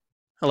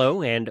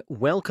Hello and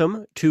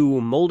welcome to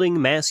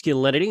Molding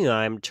Masculinity.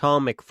 I'm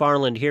Tom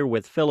McFarland here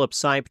with Philip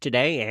Sipe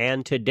today,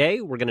 and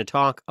today we're going to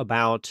talk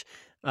about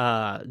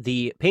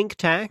the pink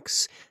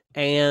tax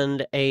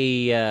and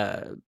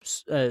how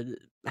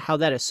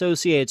that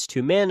associates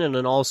to men, and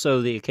then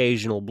also the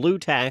occasional blue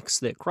tax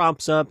that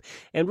crops up,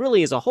 and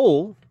really as a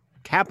whole,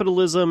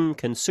 capitalism,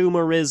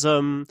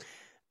 consumerism,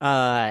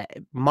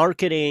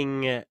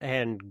 marketing,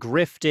 and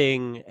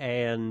grifting,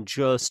 and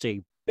just a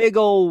big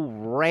old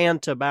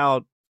rant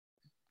about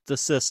the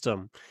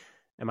system.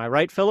 Am I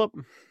right, Philip?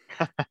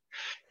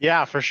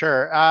 Yeah, for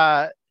sure.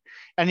 And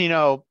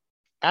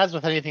as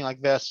with anything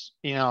like this,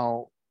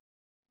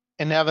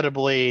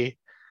 inevitably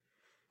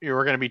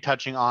you're going to be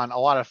touching on a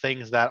lot of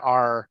things that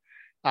are,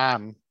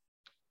 um,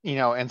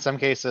 in some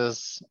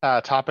cases,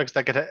 topics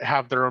that could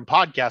have their own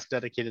podcast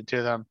dedicated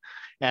to them,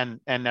 and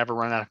never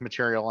run out of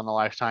material in a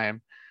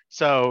lifetime.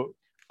 So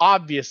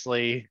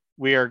obviously,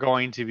 we are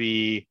going to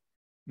be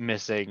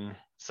missing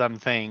some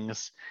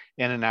things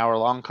in an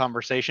hour-long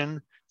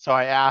conversation. So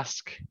I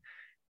ask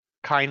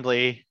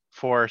kindly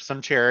for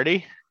some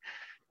charity,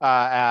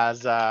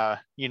 as there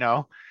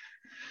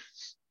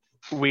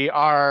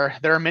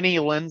are many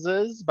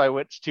lenses by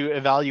which to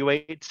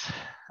evaluate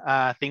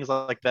things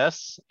like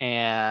this,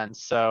 and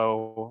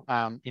so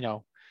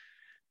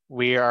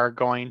we are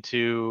going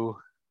to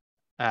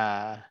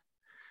uh,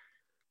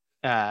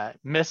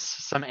 miss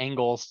some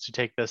angles to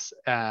take this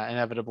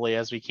inevitably,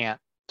 as we can't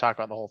talk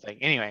about the whole thing.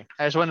 Anyway,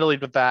 I just wanted to lead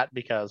with that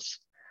because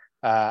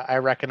I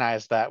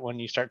recognize that when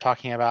you start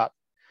talking about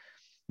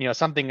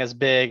something as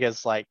big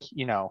as, like,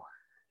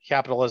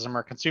 capitalism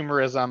or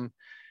consumerism,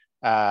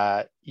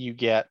 you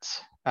get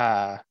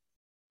a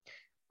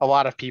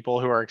lot of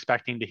people who are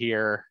expecting to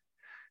hear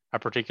a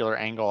particular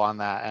angle on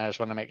that. And I just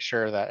want to make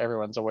sure that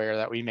everyone's aware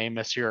that we may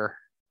miss your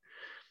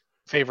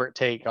favorite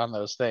take on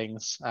those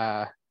things,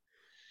 in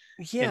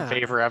Yeah,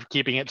 favor of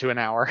keeping it to an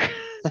hour.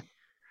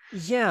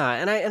 yeah,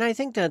 and I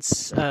think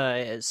that's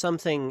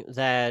something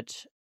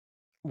that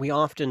we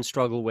often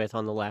struggle with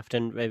on the left,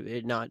 and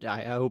not.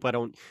 I hope I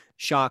don't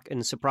shock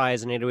and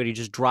surprise anybody who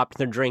just dropped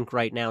their drink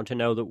right now to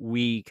know that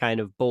we kind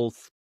of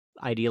both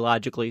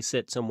ideologically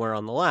sit somewhere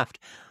on the left,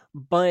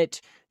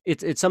 but.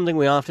 It's something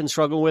we often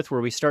struggle with, where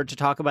we start to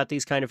talk about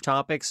these kind of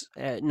topics,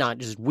 not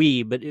just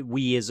we, but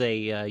we as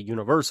a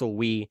universal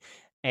we,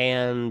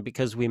 and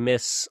because we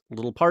miss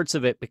little parts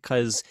of it,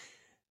 because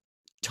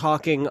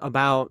talking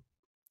about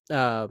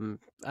the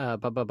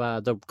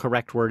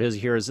correct word is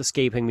here is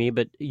escaping me,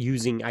 but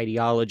using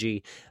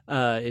ideology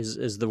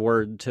is the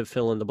word to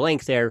fill in the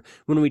blank there.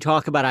 When we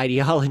talk about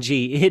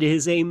ideology, it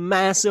is a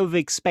massive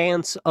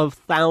expanse of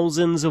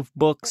thousands of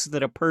books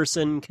that a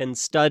person can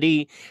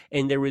study,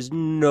 and there is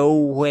no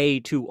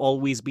way to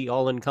always be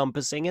all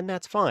encompassing, and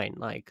that's fine.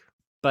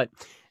 But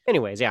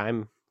anyways, yeah,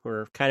 I'm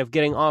we're kind of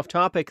getting off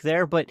topic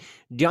there, but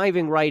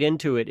diving right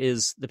into it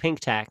is the pink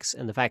tax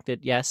and the fact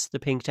that, yes, the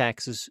pink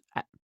tax is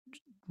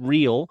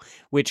real,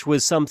 which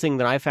was something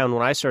that I found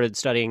when I started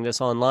studying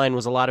this online,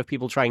 was a lot of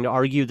people trying to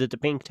argue that the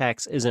pink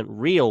tax isn't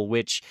real,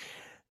 which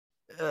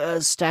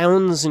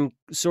astounds and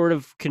sort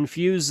of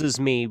confuses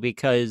me,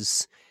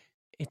 because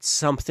it's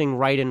something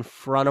right in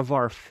front of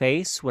our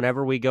face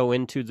whenever we go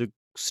into the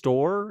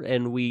store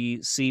and we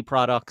see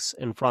products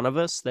in front of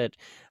us that,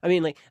 I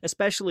mean, like,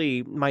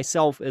 especially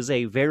myself as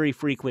a very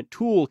frequent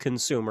tool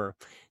consumer,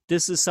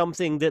 this is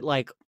something that,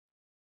 like,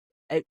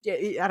 I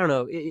don't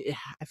know.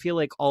 I feel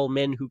like all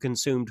men who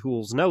consume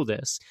tools know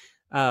this.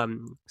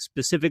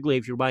 Specifically,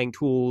 if you're buying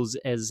tools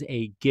as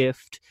a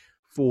gift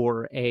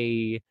for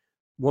a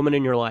woman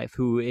in your life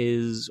who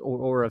is,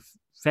 or a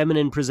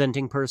feminine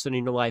presenting person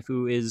in your life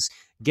who is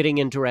getting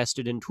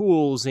interested in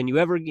tools, and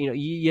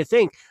you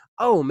think,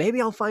 oh, maybe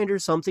I'll find her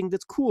something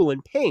that's cool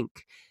and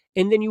pink.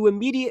 And then you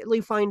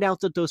immediately find out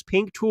that those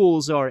pink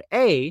tools are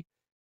A,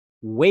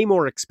 way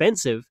more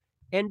expensive,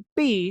 and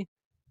B,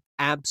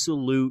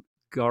 absolute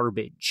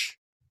garbage.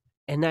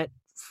 And that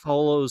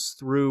follows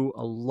through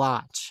a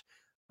lot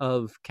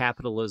of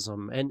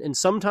capitalism. And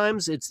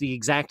sometimes it's the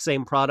exact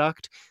same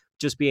product,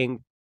 just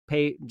being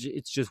pay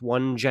it's just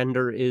one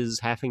gender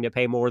is having to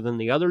pay more than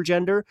the other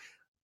gender.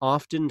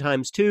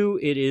 Oftentimes too,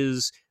 it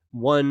is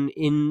one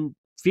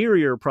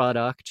inferior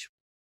product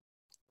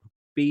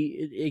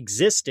be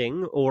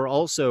existing, or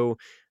also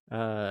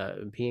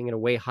being at a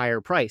way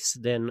higher price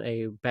than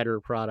a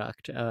better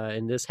product.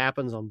 And this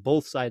happens on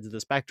both sides of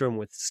the spectrum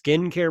with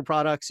skincare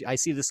products. I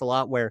see this a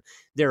lot, where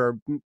there are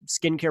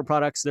skincare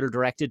products that are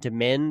directed to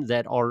men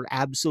that are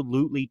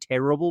absolutely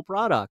terrible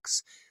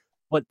products.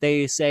 But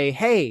they say,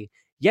 hey,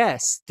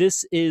 yes,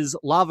 this is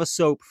lava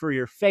soap for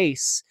your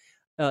face.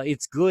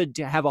 It's good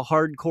to have a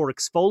hardcore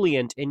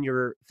exfoliant in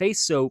your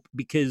face soap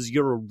because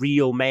you're a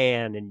real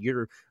man, and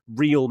your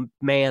real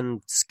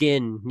man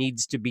skin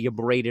needs to be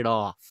abraded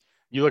off.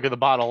 You look at the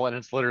bottle and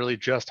it's literally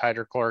just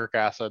hydrochloric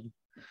acid.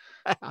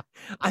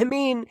 I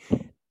mean,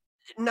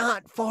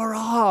 not far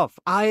off.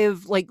 I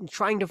have, like,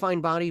 trying to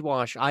find body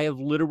wash. I have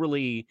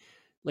literally,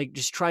 like,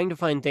 just trying to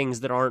find things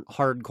that aren't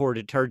hardcore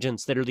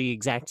detergents, that are the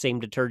exact same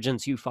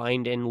detergents you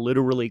find in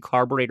literally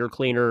carburetor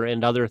cleaner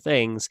and other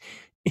things.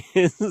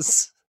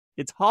 is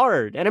it's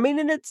hard. And I mean,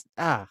 and it's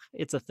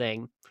a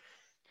thing.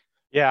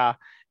 Yeah.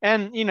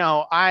 And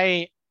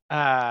I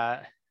uh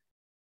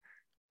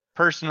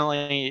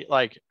personally,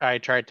 like, I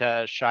try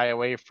to shy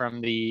away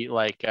from the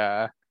like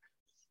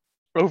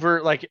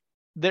over like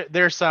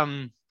there's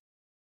some,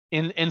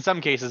 in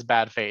some cases,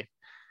 bad faith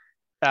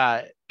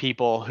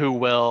people who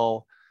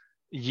will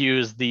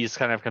use these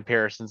kind of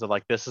comparisons of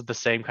like, this is the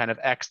same kind of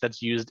X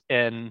that's used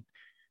in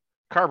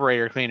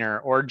carburetor cleaner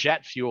or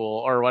jet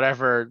fuel or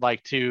whatever,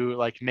 like to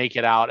like make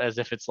it out as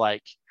if it's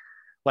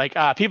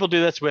people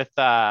do this with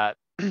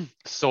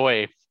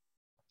soy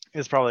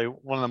is probably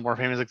one of the more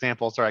famous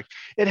examples. They're like,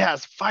 it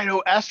has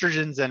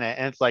phytoestrogens in it,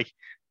 and it's like,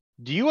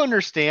 do you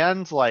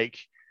understand like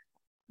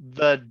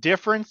the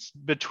difference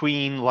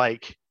between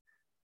like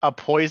a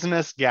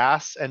poisonous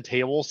gas and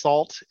table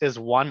salt is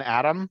one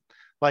atom?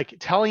 Like,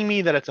 telling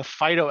me that it's a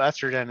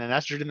phytoestrogen, an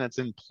estrogen that's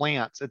in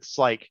plants, it's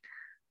like,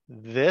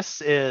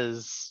 this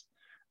is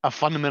a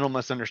fundamental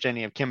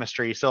misunderstanding of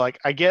chemistry. So like,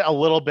 I get a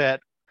little bit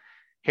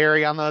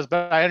hairy on those,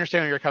 but I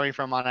understand where you're coming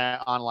from on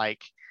it, on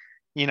like,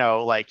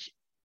 like,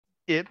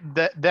 it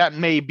that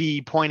may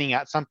be pointing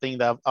at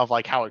something of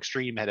like how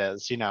extreme it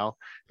is.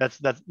 That's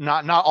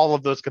not all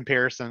of those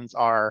comparisons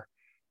are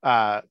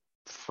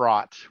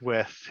fraught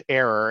with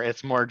error.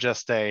 It's more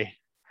just a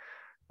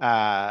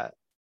I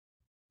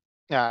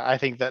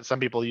think that some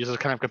people use those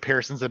kind of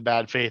comparisons in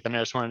bad faith, and I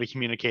just wanted to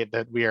communicate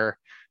that we are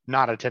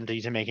not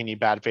attempting to make any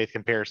bad faith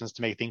comparisons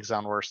to make things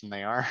sound worse than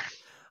they are.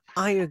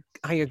 I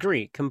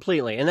agree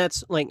completely, and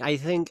that's like I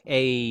think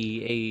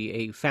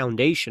a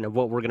foundation of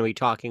what we're going to be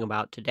talking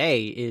about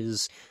today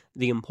is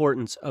the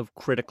importance of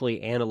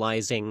critically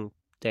analyzing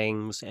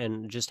things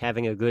and just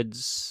having a good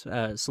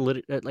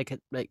solid like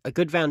a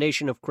good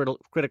foundation of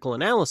critical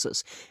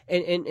analysis.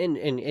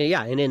 And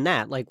yeah, and in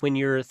that, like when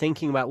you're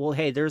thinking about, well,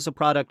 hey, there's a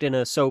product in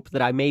a soap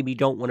that I maybe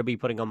don't want to be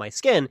putting on my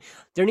skin,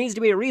 there needs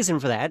to be a reason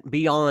for that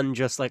beyond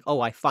just like,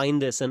 oh, I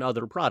find this in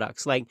other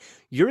products. Like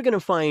you're going to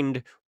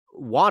find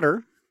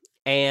water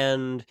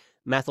and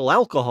methyl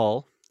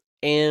alcohol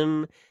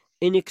in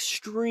an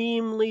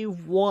extremely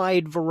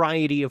wide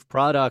variety of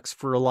products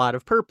for a lot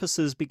of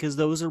purposes because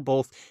those are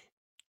both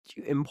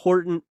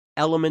important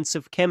elements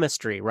of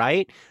chemistry,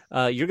 right?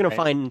 You're going to Right.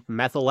 find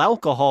methyl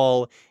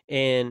alcohol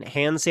in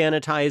hand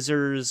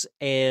sanitizers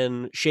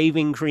and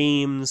shaving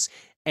creams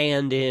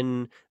and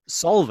in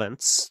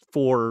solvents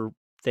for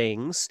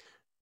things.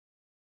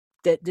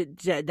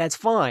 That's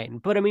fine.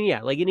 But I mean,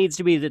 yeah, like it needs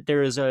to be that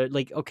there is a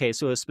like okay,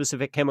 so a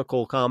specific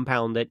chemical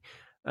compound that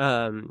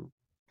um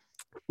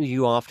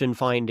you often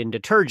find in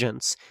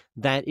detergents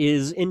that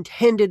is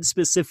intended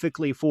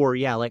specifically for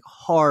yeah, like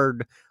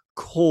hard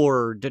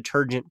core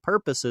detergent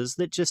purposes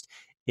that just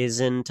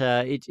isn't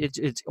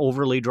it's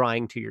overly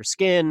drying to your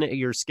skin.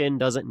 Your skin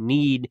doesn't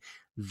need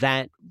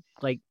that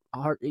like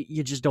hard,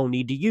 you just don't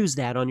need to use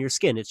that on your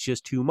skin. It's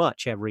just too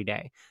much every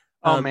day.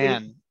 Oh And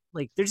man.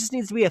 like there just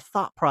needs to be a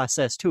thought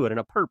process to it and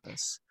a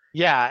purpose.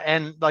 Yeah,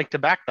 and like to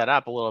back that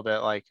up a little bit,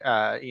 like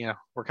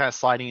we're kind of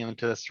sliding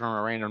into this from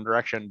a random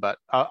direction, but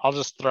I'll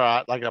just throw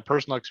out like a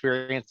personal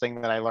experience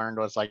thing that I learned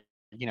was like,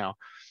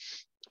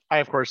 I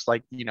of course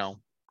like,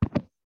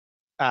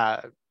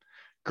 uh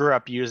grew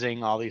up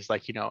using all these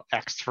like,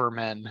 X for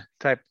men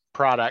type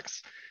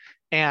products.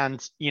 And,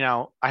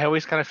 I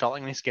always kind of felt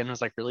like my skin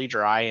was like really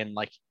dry and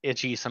like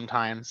itchy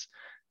sometimes.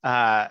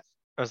 I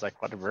was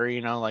like, whatever,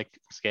 like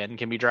skin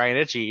can be dry and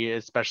itchy,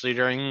 especially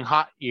during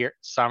hot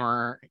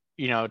summer,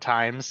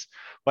 times,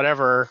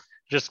 whatever.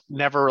 Just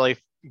never really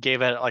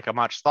gave it like a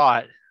much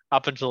thought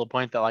up until the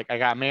point that like I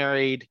got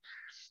married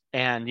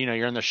and,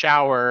 you're in the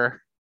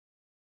shower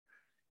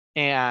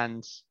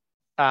and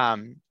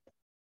um,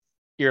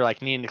 you're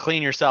like needing to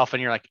clean yourself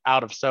and you're like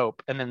out of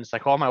soap. And then it's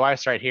like, well, my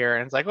wife's right here.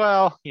 And it's like,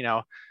 well,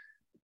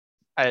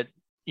 I,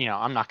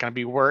 I'm not going to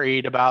be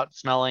worried about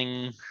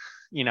smelling,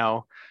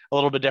 a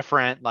little bit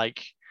different.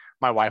 Like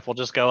my wife will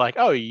just go like,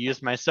 oh, you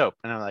used my soap.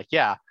 And I'm like,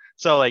 yeah.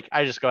 So like,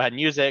 I just go ahead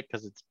and use it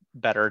because it's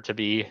better to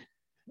be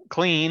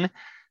clean.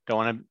 Don't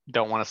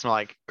want to smell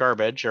like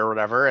garbage or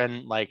whatever.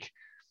 And like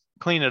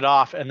clean it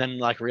off and then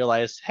like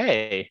realize,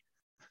 hey,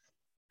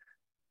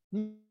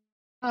 not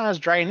as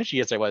dry and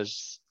itchy as I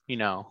was,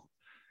 a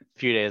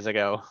few days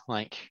ago.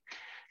 Like,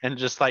 and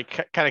just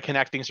like kind of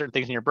connecting certain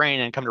things in your brain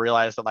and come to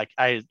realize that like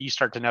you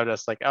start to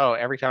notice like, oh,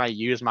 every time I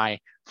use my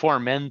for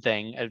men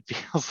thing,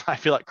 I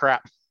feel like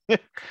crap.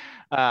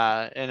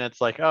 And it's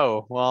like,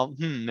 oh well,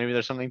 maybe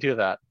there's something to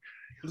that.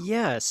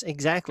 Yes,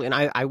 exactly. And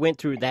I went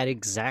through that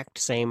exact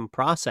same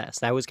process.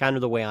 That was kind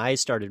of the way I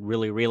started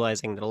really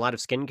realizing that a lot of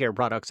skincare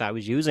products I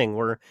was using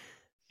were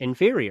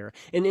inferior.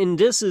 And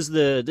this is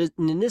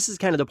and this is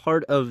kind of the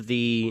part of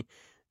the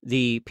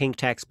pink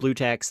text, blue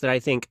text that I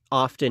think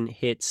often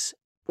hits.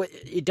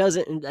 It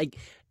doesn't like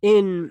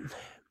in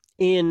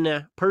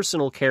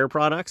personal care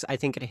products. I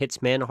think it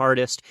hits men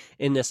hardest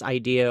in this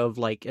idea of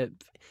like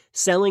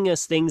selling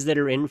us things that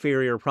are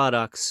inferior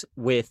products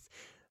with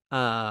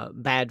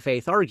bad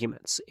faith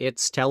arguments.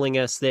 It's telling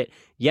us that,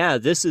 yeah,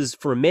 this is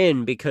for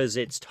men because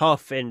it's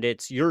tough and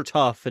you're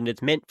tough and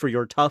it's meant for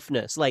your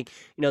toughness. Like,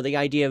 the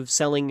idea of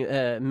selling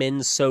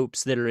men's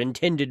soaps that are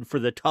intended for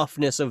the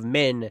toughness of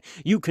men.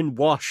 You can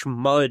wash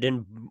mud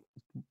and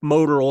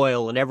motor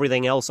oil and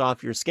everything else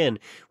off your skin.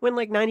 When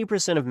like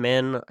 90% of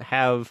men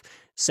have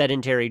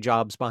sedentary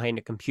jobs behind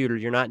a computer,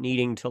 you're not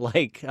needing to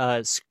like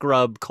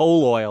scrub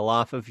coal oil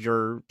off of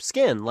your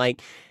skin.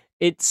 Like,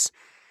 it's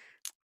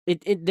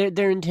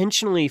they're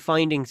intentionally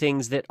finding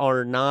things that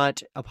are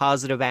not a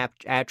positive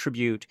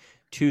attribute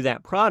to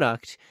that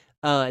product.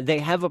 They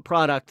have a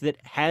product that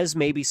has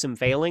maybe some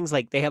failings.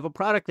 Like they have a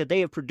product that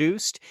they have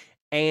produced,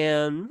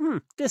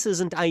 and this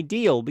isn't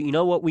ideal. But you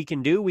know what we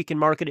can do? We can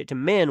market it to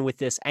men with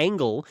this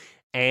angle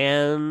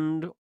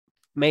and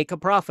make a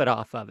profit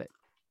off of it.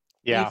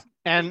 Yeah,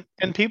 and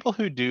people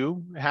who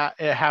do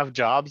have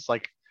jobs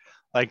like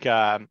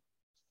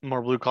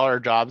more blue collar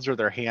jobs where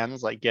their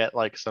hands like get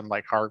like some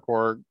like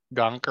hardcore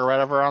gunk or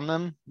whatever on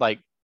them, like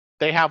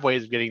they have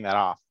ways of getting that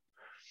off.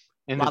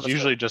 And it's Lava soap.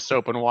 usually just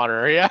soap and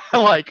water. Yeah.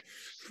 Like,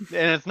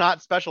 and it's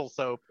not special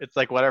soap. It's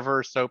like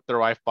whatever soap their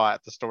wife bought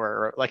at the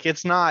store. Like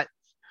it's not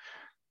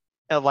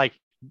like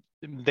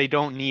they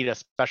don't need a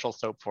special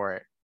soap for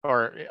it.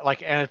 Or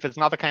like, and if it's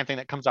not the kind of thing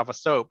that comes off a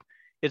soap,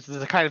 it's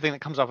the kind of thing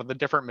that comes off with a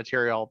different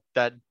material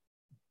that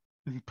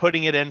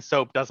putting it in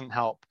soap doesn't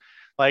help.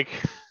 Like,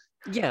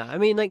 Yeah, I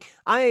mean, like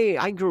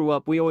I grew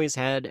up. We always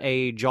had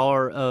a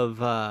jar of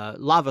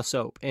lava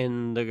soap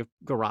in the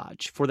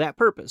garage for that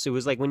purpose. It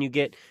was like when you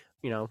get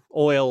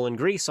oil and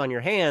grease on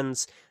your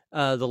hands,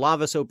 the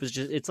lava soap is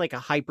just it's like a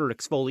hyper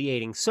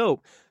exfoliating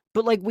soap.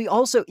 But like we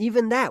also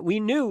even that we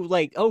knew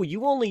like oh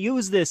you only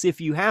use this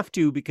if you have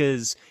to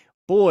because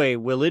boy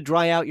will it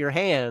dry out your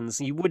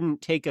hands. You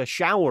wouldn't take a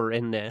shower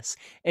in this,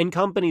 and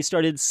companies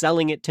started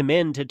selling it to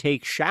men to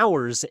take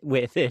showers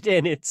with it,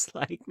 and it's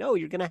like no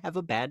you're gonna have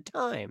a bad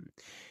time.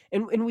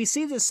 And we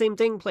see the same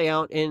thing play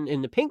out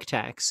in the pink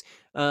tax.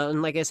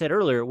 And like I said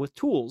earlier, with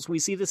tools, we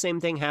see the same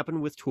thing happen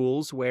with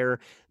tools where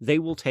they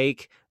will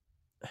take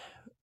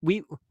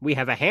we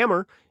have a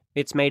hammer.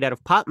 It's made out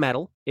of pot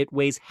metal. It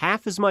weighs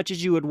half as much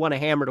as you would want a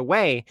hammer to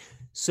weigh.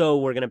 So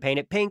we're going to paint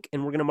it pink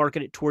and we're going to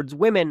market it towards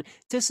women.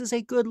 This is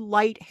a good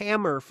light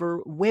hammer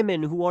for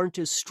women who aren't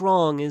as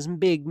strong as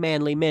big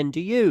manly men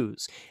to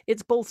use.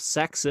 It's both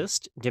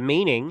sexist,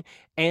 demeaning,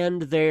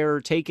 and they're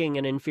taking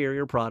an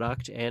inferior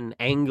product and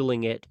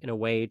angling it in a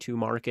way to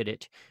market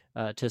it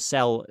to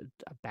sell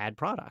a bad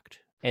product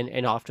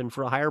and often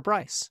for a higher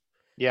price.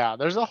 yeah,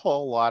 there's a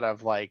whole lot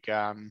of like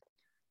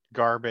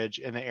garbage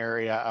in the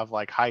area of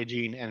like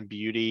hygiene and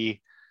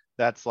beauty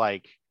that's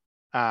like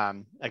I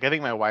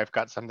think my wife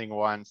got something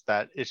once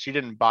that she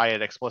didn't buy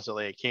it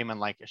explicitly. It came in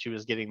like she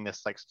was getting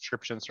this like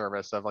subscription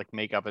service of like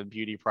makeup and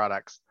beauty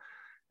products,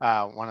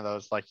 one of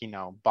those like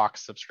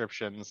box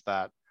subscriptions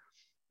that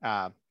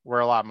were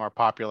a lot more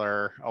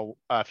popular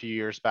a few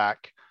years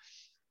back,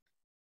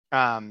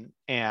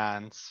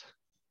 and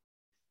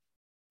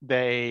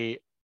they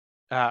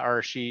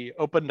or she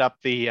opened up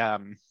the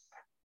thing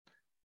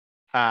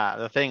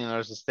and there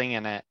was this thing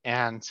in it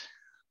and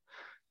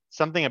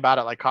something about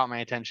it like caught my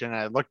attention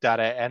and I looked at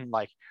it and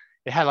like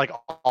it had like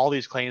all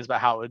these claims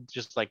about how it would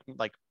just like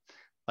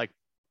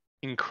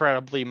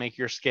incredibly make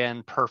your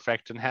skin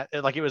perfect and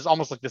like it was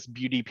almost like this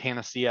beauty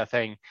panacea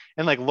thing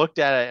and like looked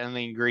at it and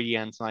the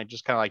ingredients and I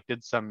just kind of like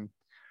did some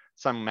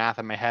math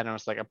in my head and I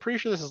was like I'm pretty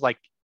sure this is like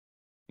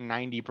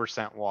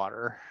 90%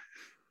 water.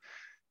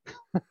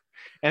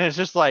 And it's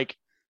just like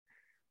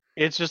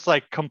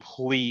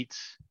complete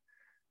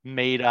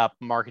made up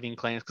marketing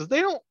claims because they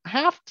don't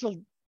have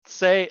to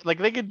say like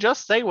they could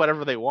just say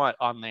whatever they want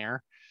on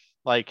there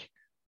like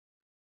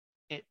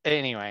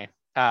anyway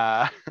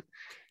yeah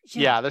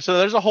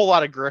there's a whole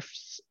lot of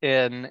grifts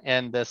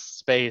in this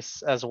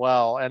space as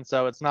well and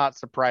so it's not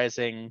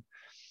surprising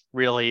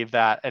really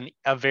that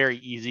a very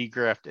easy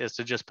grift is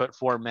to just put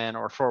for men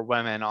or for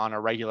women on a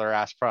regular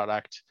ass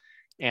product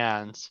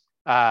and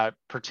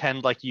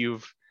pretend like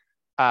you've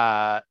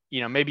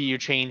maybe you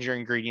change your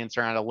ingredients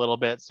around a little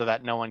bit so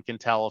that no one can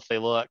tell if they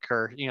look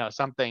or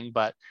something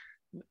but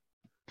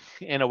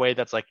in a way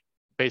that's like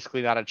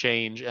basically not a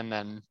change and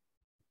then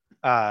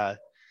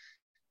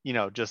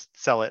just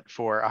sell it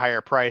for a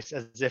higher price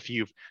as if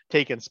you've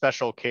taken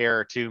special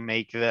care to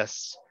make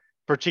this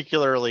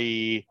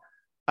particularly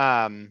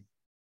um,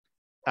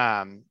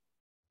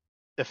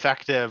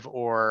 effective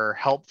or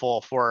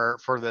helpful for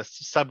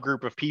this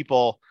subgroup of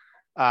people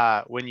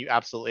when you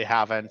absolutely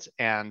haven't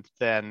and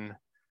then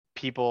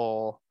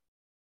people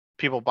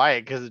buy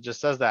it because it just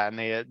says that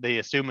and they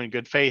assume in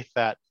good faith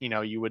that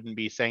you wouldn't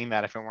be saying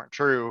that if it weren't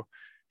true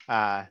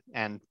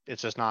and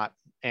it's just not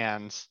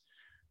and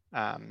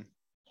um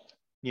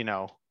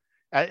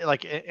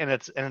like and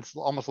it's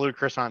almost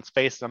ludicrous on its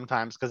face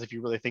sometimes because if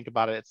you really think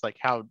about it it's like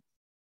how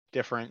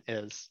different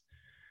is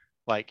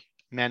like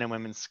men and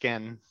women's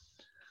skin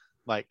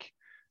like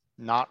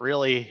not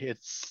really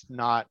it's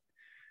not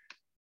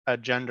a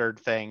gendered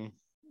thing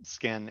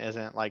skin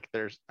isn't like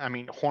there's, I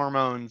mean,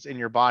 hormones in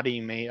your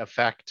body may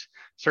affect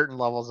certain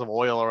levels of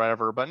oil or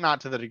whatever, but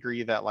not to the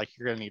degree that like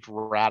you're going to need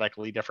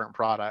radically different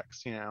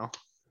products, you know?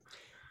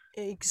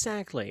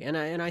 Exactly. And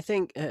I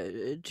think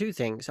two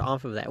things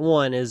off of that.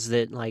 One is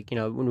that, like,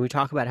 when we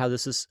talk about how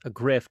this is a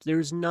grift,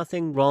 there's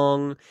nothing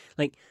wrong.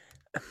 Like,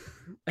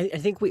 I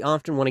think we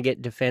often want to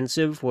get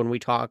defensive when we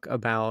talk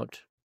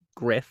about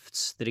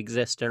grifts that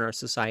exist in our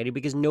society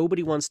because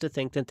nobody wants to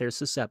think that they're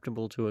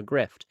susceptible to a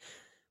grift.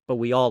 But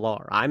we all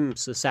are. I'm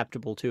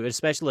susceptible to it,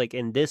 especially like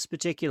in this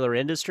particular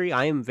industry.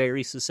 I am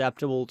very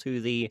susceptible to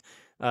the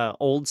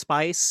Old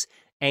Spice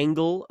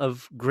angle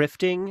of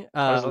grifting.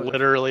 I was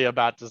literally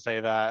about to say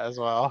that as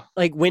well.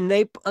 Like when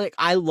they like,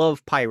 I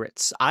love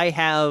pirates. I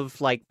have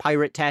like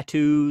pirate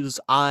tattoos.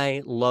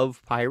 I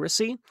love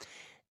piracy,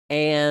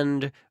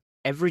 and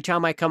every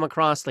time I come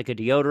across like a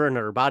deodorant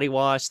or a body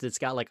wash that's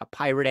got like a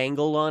pirate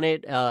angle on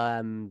it,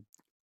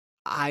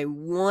 I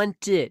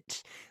want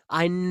it.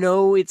 I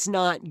know it's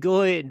not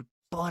good,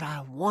 but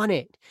I want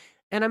it.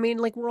 And I mean,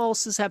 like, we're all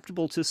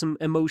susceptible to some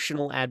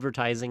emotional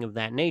advertising of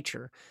that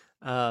nature.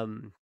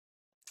 Um,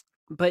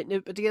 but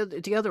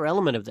the other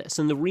element of this,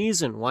 and the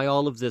reason why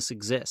all of this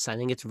exists, I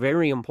think it's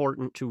very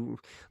important to,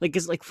 like,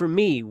 because, like, for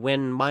me,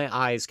 when my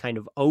eyes kind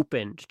of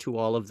opened to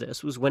all of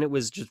this was when it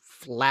was just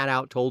flat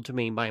out told to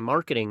me by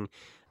marketing,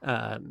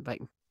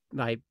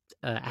 by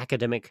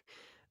academic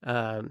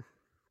um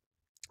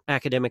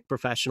academic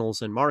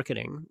professionals in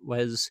marketing.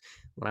 Was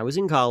when I was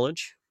in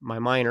college. My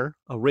minor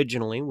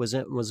originally was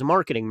a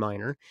marketing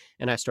minor,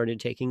 and I started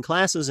taking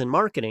classes in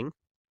marketing,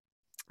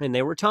 and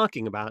they were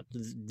talking about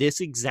this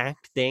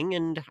exact thing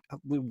and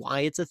why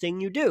it's a thing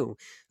you do,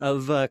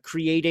 of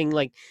creating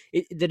like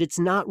that. It's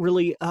not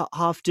really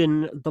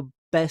often the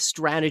best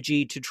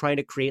strategy to try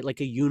to create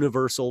like a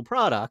universal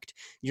product.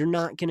 You're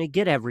not going to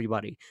get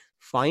everybody.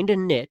 Find a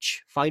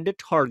niche, find a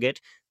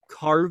target,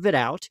 carve it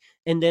out,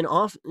 and then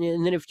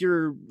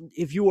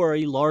if you are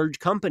a large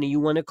company,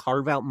 you want to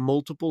carve out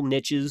multiple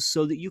niches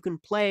so that you can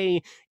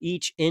play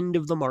each end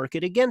of the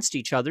market against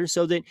each other,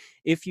 so that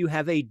if you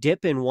have a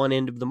dip in one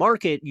end of the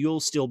market, you'll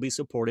still be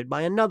supported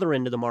by another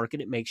end of the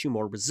market. It makes you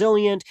more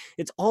resilient.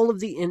 It's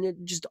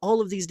just all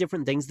of these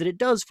different things that it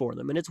does for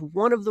them. And it's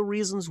one of the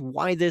reasons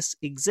why this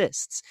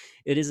exists.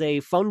 It is a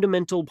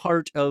fundamental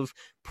part of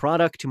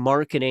product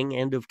marketing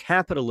and of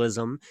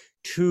capitalism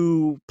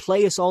to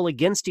play us all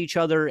against each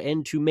other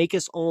and to make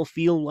us all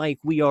feel like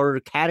we are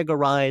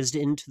categorized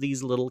into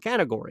these little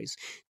categories.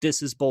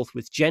 This is both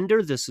with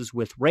gender, this is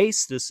with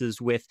race, this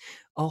is with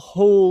a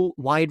whole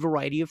wide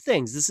variety of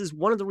things. This is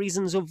one of the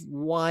reasons of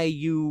why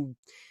you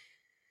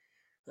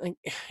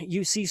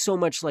see so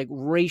much like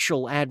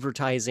racial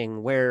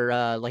advertising where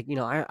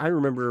I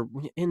remember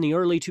in the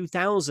early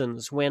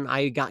 2000s when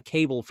I got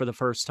cable for the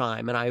first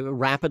time, and I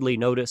rapidly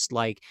noticed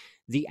like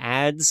the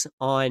ads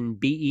on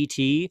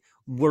BET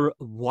were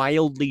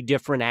wildly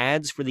different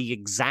ads for the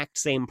exact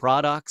same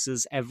products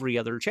as every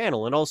other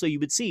channel. And also you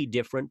would see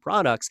different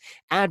products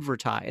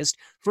advertised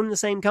from the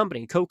same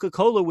company.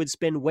 Coca-Cola would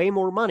spend way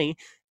more money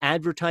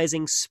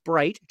advertising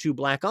Sprite to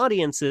black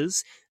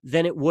audiences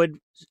than it would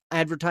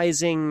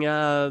advertising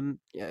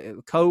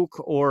Coke,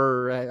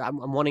 or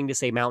I'm wanting to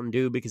say Mountain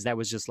Dew because that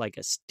was just like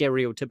a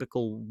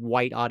stereotypical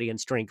white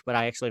audience drink, but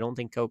I actually don't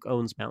think Coke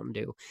owns Mountain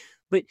Dew.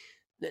 But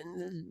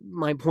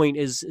my point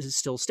is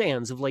still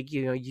stands of like,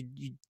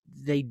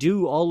 they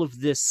do all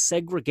of this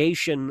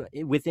segregation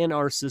within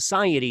our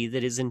society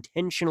that is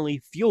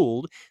intentionally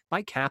fueled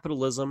by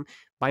capitalism,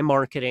 by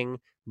marketing,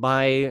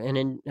 by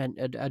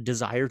a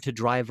desire to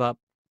drive up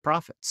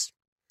profits.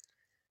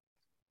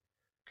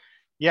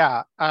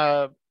 Yeah,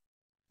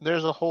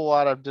 there's a whole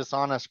lot of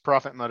dishonest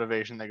profit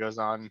motivation that goes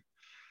on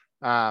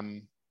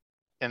um,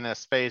 in this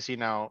space, you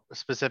know,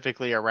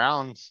 specifically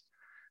around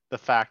the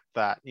fact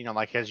that, you know,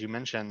 like as you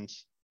mentioned,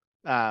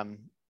 um,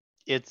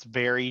 it's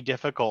very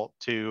difficult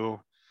to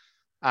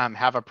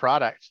have a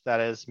product that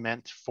is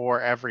meant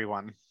for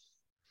everyone.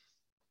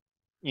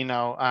 You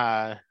know,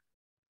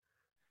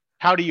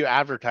 how do you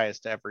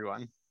advertise to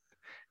everyone?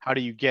 How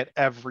do you get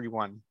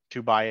everyone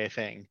to buy a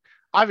thing?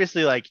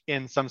 Obviously, like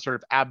in some sort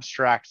of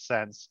abstract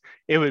sense,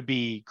 it would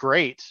be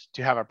great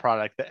to have a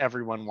product that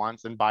everyone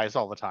wants and buys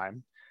all the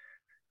time.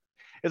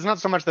 It's not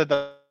so much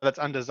that that's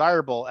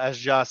undesirable as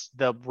just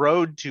the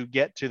road to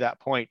get to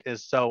that point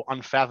is so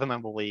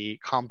unfathomably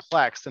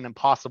complex and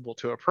impossible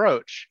to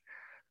approach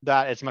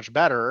that it's much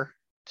better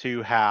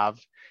to have,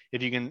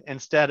 if you can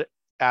instead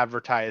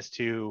advertise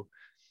to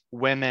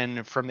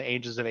women from the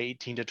ages of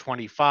 18 to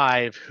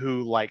 25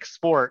 who like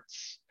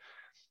sports,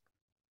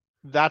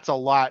 that's a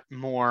lot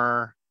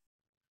more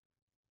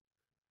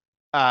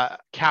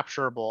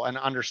capturable and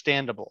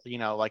understandable. You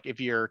know, like if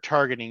you're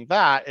targeting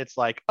that, it's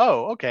like,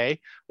 oh, okay,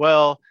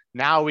 well,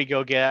 now we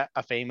go get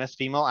a famous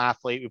female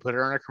athlete, we put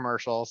her in a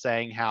commercial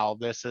saying how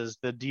this is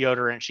the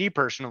deodorant she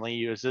personally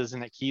uses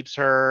and it keeps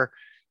her,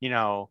 you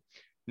know,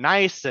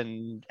 nice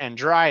and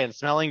dry and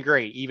smelling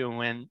great even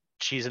when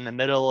she's in the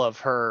middle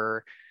of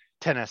her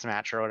tennis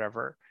match or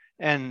whatever,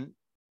 and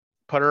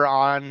put her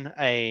on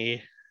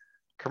a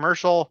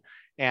commercial,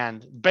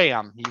 and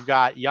bam, you've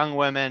got young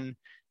women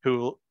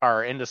who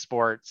are into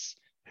sports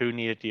who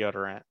need a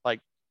deodorant. Like,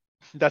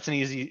 that's an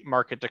easy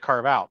market to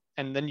carve out.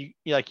 And then you,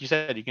 like you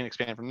said, you can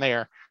expand from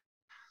there.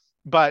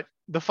 But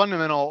the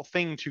fundamental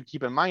thing to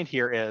keep in mind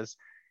here is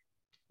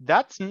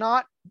that's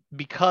not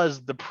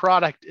because the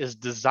product is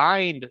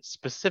designed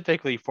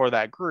specifically for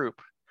that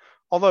group,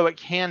 although it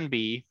can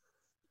be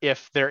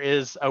if there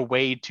is a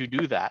way to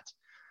do that,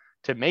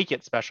 to make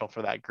it special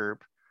for that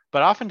group.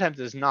 But oftentimes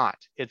it's not.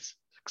 It's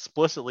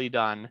explicitly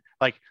done.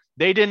 Like,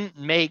 they didn't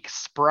make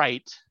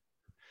Sprite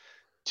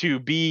to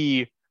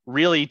be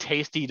really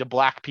tasty to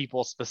Black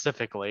people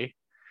specifically,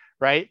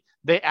 right?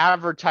 They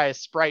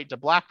advertised Sprite to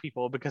Black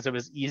people because it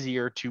was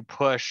easier to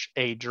push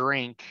a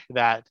drink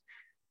that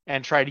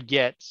and try to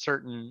get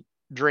certain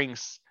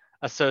drinks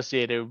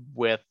associated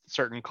with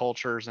certain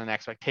cultures and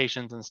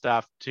expectations and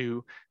stuff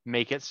to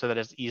make it so that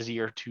it's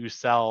easier to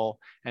sell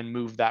and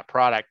move that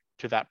product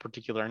to that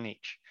particular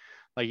niche.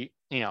 Like,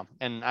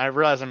 and I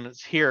realize I'm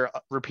here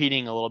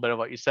repeating a little bit of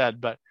what you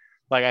said, but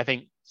like, I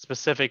think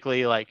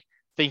specifically, like,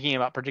 thinking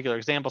about particular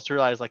examples to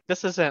realize, like,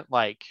 this isn't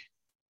like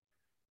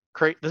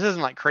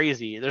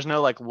crazy. There's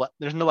no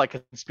like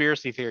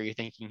conspiracy theory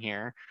thinking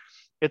here.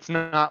 It's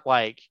not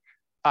like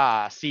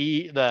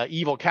see, the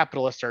evil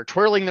capitalists are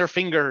twirling their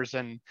fingers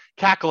and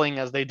cackling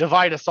as they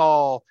divide us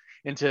all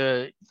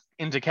into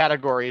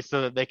categories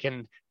so that they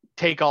can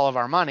take all of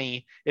our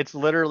money. It's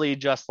literally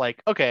just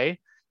like, okay,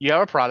 you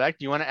have a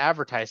product, you want to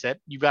advertise it,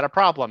 you've got a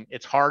problem.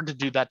 It's hard to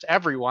do that to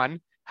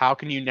everyone. How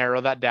can you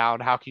narrow that down?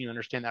 How can you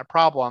understand that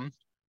problem?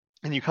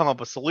 And you come up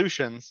with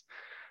solutions.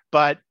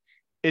 But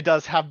it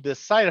does have this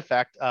side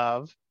effect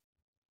of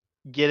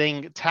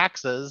getting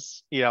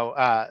taxes,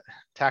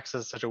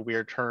 taxes is such a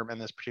weird term in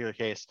this particular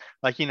case,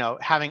 like,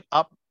 having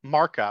up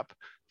markup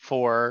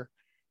for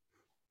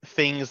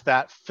things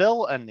that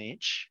fill a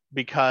niche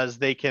because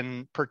they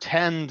can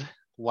pretend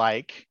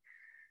like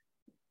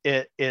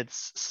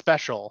it's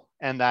special,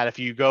 and that if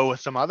you go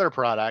with some other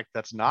product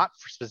that's not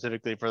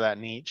specifically for that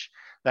niche,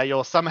 that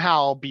you'll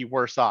somehow be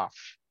worse off.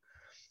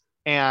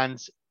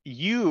 And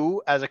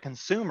you as a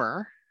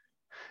consumer,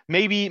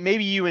 maybe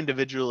you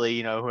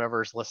individually,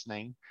 whoever's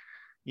listening,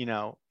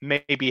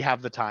 maybe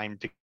have the time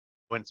to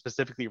go and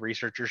specifically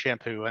research your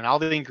shampoo and all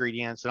the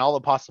ingredients and all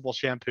the possible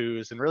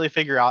shampoos and really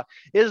figure out,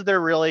 is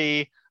there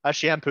really a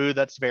shampoo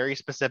that's very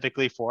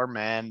specifically for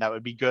men that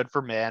would be good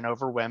for men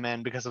over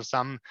women because of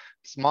some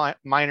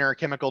minor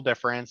chemical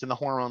difference in the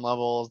hormone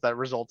levels that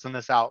results in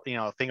this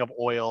thing of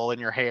oil in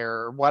your hair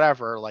or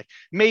whatever. Like,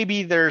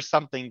 maybe there's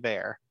something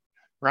there,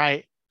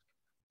 right?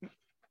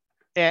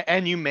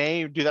 And you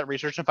may do that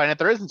research and find that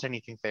there isn't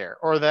anything there,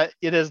 or that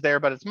it is there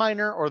but it's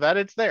minor, or that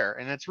it's there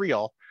and it's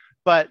real.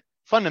 But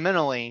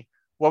fundamentally,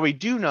 what we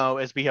do know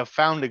is we have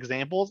found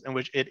examples in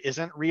which it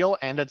isn't real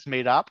and it's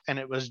made up, and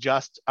it was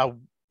just a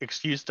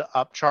excuse to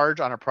upcharge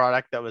on a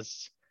product that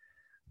was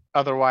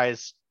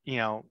otherwise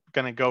going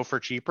to go for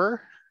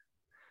cheaper.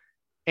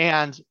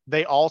 And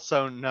they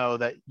also know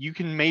that you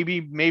can maybe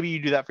you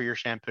do that for your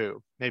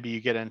shampoo, maybe you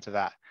get into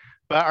that,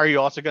 but are you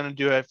also going to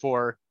do it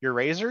for your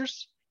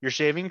razors, your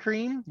shaving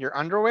cream, your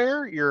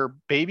underwear, your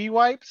baby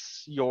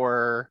wipes,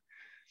 your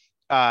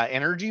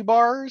energy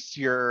bars,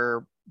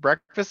 your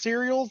breakfast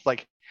cereals?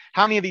 Like,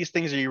 how many of these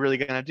things are you really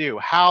going to do?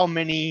 How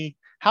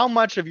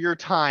much of your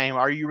time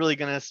are you really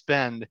going to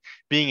spend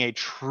being a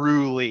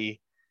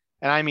truly,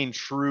 and I mean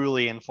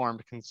truly,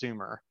 informed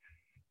consumer?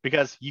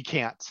 Because you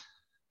cannot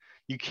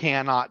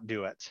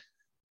do it.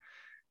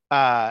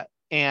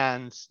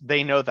 And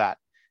they know that.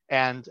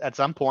 And at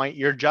some point,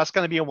 you're just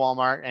going to be a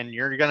Walmart and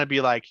you're going to be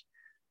like,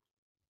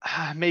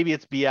 maybe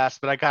it's BS,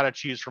 but I got to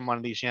choose from one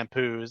of these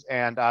shampoos,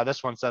 and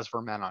this one says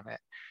for men on it.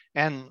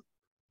 And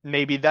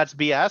maybe that's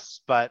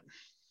BS, but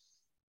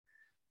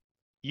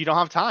you don't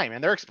have time,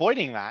 and they're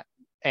exploiting that.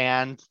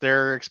 And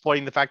they're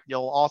exploiting the fact that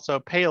you'll also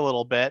pay a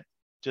little bit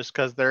just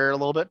because they're a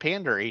little bit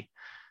pandery,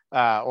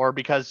 or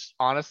because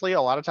honestly,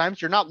 a lot of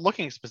times you're not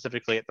looking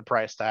specifically at the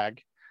price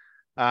tag.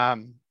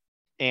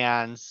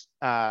 And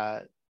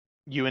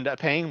you end up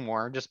paying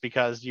more just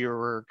because you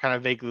were kind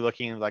of vaguely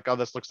looking like, oh,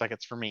 this looks like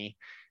it's for me.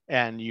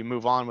 And you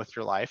move on with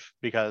your life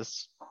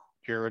because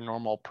you're a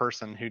normal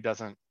person who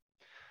doesn't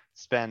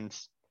spend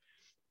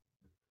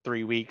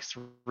 3 weeks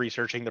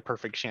researching the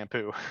perfect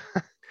shampoo.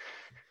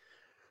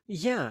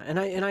 Yeah, and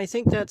I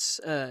think that's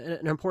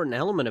an important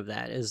element of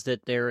that, is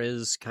that there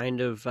is kind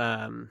of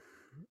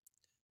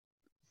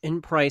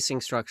in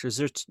pricing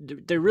structures,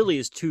 there really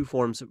is two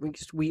forms.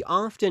 We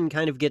often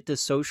kind of get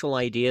this social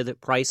idea that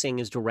pricing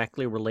is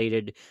directly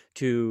related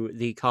to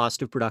the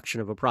cost of production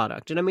of a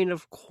product. And I mean,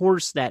 of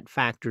course, that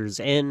factors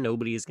in.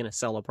 Nobody is going to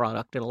sell a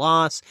product at a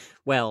loss.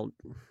 Well,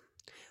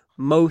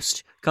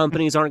 most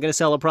companies aren't going to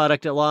sell a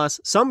product at loss.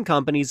 Some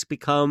companies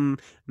become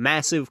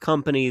massive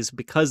companies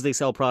because they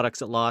sell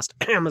products at loss.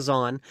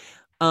 Amazon.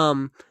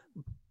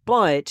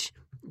 But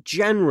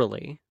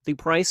generally, the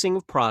pricing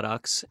of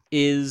products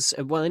is,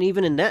 well, and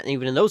even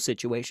in those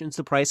situations,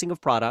 the pricing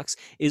of products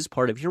is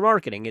part of your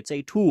marketing. It's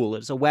a tool.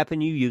 It's a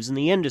weapon you use in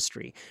the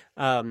industry.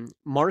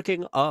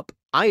 Marking up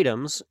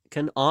items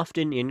can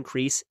often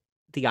increase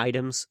the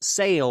item's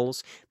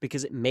sales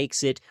because it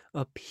makes it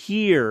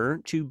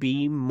appear to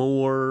be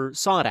more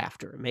sought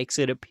after. It makes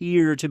it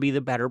appear to be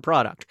the better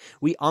product.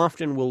 We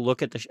often will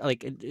look at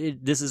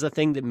this is a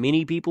thing that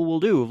many people will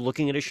do, of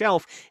looking at a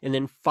shelf and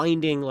then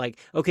finding like,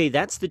 okay,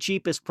 that's the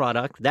cheapest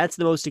product, that's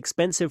the most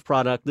expensive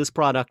product, this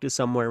product is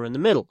somewhere in the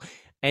middle.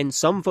 And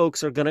some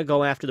folks are going to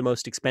go after the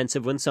most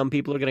expensive one. Some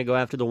people are going to go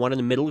after the one in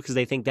the middle because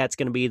they think that's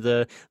going to be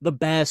the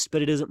best,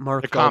 but it isn't The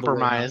marked all the way up.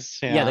 compromise.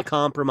 Yeah, the Yeah.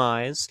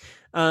 compromise.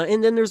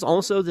 And then there's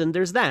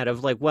that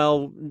of like,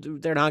 well,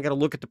 they're not going to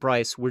look at the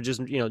price. We're just,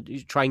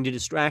 trying to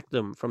distract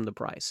them from the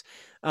price.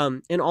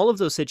 In all of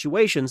those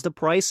situations, the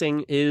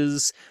pricing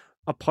is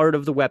a part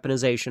of the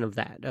weaponization of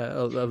that,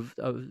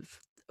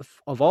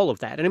 of all of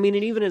that. And I mean,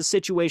 and even in a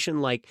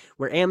situation like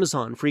where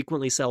Amazon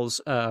frequently sells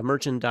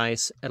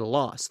merchandise at a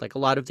loss, like a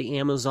lot of the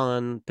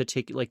Amazon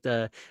particular, like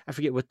I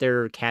forget what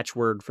their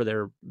catchword for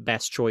their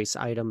best choice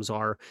items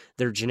are,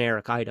 their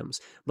generic items,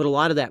 but a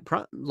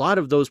lot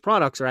of those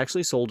products are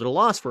actually sold at a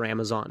loss for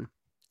Amazon.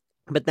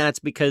 But that's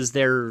because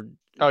they're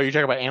Oh, you're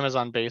talking about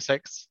Amazon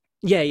Basics?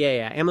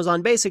 yeah.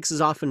 Amazon Basics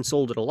is often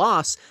sold at a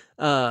loss,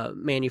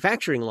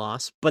 manufacturing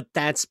loss, but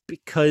that's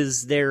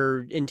because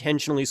they're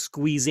intentionally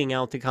squeezing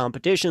out the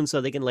competition so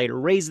they can later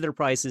raise their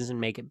prices and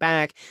make it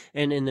back.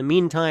 And in the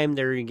meantime,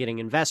 they're getting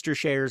investor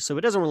shares, so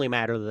it doesn't really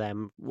matter to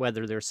them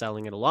whether they're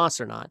selling at a loss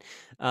or not.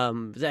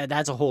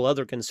 That's a whole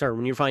other concern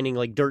when you're finding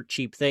like dirt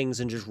cheap things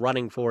and just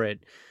running for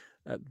it.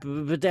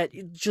 But that,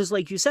 just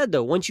like you said,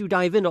 though, once you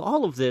dive into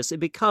all of this, it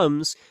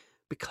becomes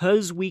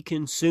because we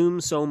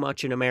consume so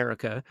much in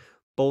America,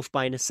 both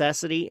by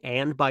necessity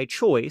and by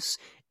choice,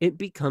 it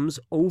becomes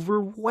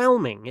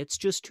overwhelming. It's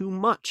just too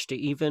much to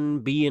even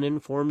be an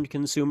informed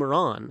consumer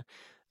on.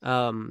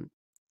 Um,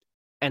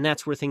 and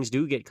that's where things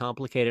do get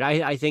complicated.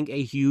 I think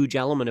a huge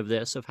element of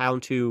this, of how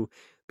to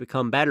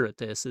become better at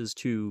this, is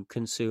to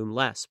consume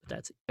less. But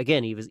that's,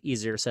 again, even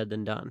easier said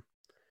than done.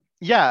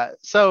 Yeah.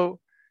 So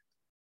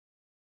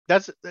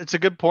it's a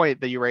good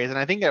point that you raise, and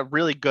I think a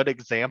really good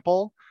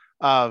example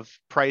of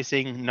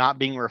pricing not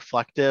being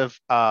reflective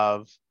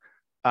of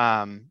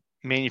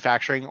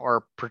manufacturing,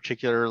 or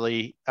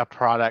particularly a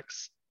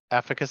product's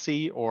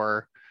efficacy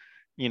or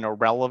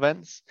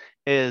relevance,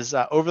 is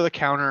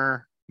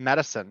over-the-counter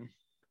medicine.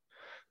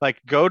 Like,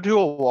 go to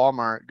a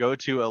Walmart, go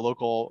to a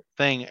local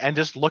thing, and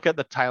just look at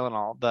the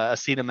Tylenol, the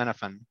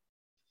acetaminophen.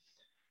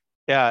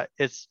 Yeah,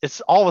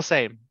 it's all the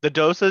same. The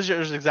dosage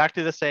is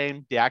exactly the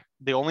same.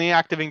 The only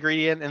active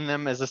ingredient in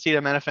them is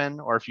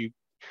acetaminophen, or if you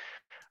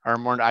are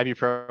more into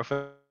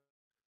ibuprofen,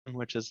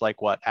 which is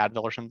like what,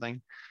 Advil or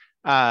something.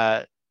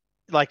 Uh,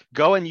 like,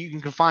 go and you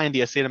can find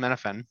the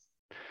acetaminophen,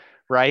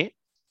 right?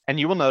 And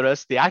you will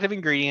notice the active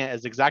ingredient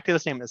is exactly the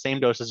same, the same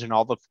dosage in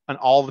all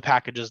the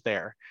packages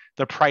there.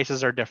 The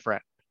prices are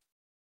different.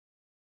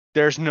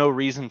 There's no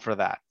reason for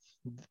that.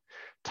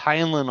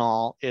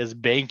 Tylenol is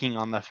banking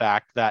on the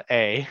fact that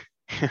A,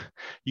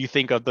 you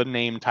think of the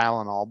name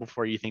Tylenol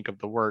before you think of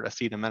the word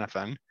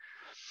acetaminophen,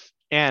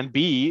 and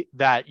B,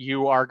 that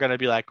you are going to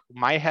be like,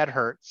 my head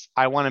hurts.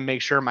 I want to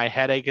make sure my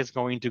headache is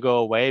going to go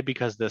away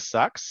because this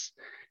sucks,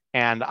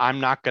 and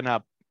I'm not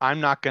gonna,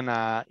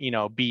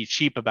 be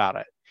cheap about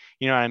it.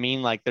 You know what I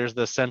mean? Like, there's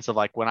this sense of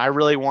like, when I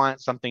really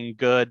want something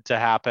good to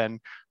happen,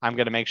 I'm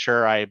going to make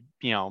sure I,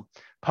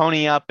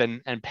 pony up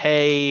and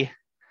pay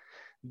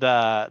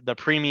the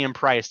premium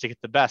price to get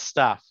the best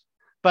stuff.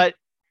 But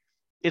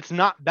it's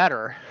not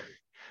better.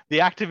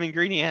 The active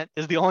ingredient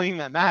is the only thing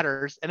that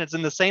matters, and it's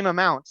in the same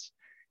amounts.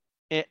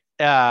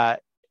 At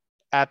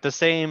the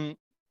same,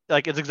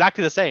 like, it's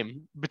exactly the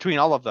same between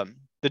all of them.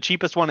 The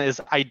cheapest one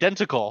is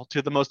identical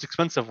to the most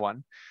expensive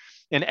one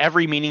in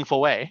every meaningful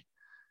way,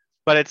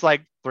 but it's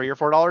like $3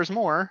 or $4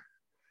 more,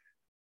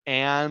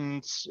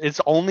 and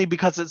it's only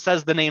because it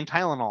says the name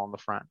Tylenol on the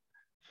front.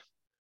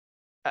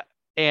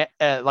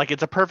 Like,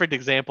 it's a perfect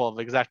example of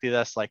exactly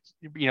this. Like,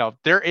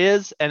 there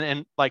is,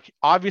 and like,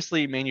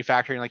 obviously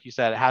manufacturing, like you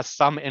said, has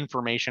some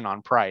information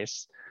on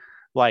price.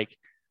 Like,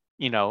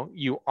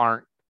 you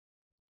aren't,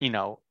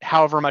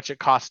 however much it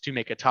costs to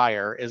make a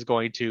tire is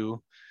going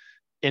to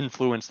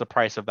influence the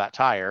price of that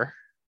tire.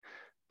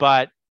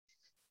 But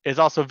it's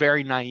also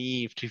very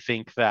naive to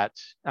think that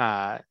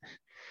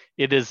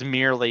it is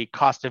merely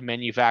cost of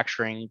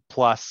manufacturing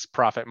plus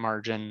profit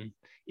margin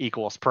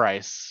equals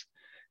price.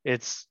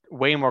 It's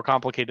way more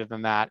complicated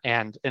than that,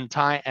 and in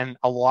time, and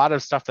a lot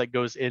of stuff that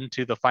goes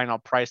into the final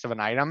price of an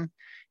item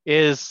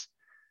is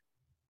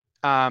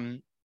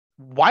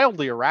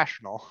wildly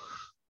irrational.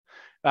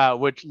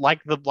 Which,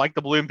 like the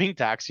blue and pink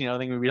tax,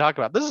 thing we talked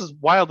about, this is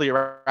wildly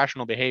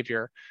irrational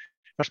behavior.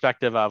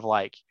 Perspective of,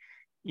 like,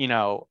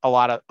 a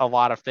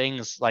lot of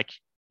things. Like,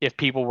 if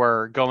people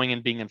were going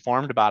and being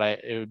informed about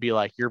it, it would be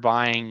like, you're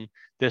buying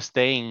this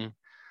thing,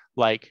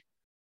 like,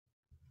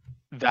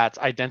 that's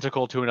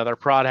identical to another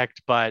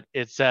product, but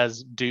it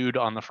says dude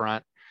on the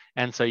front.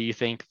 And so you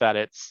think that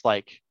it's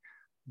like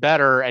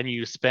better, and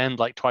you spend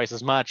like twice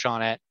as much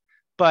on it,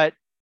 but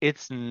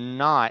it's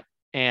not.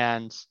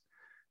 And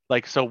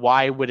like, so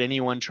why would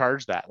anyone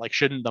charge that? Like,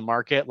 shouldn't the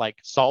market like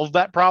solve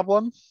that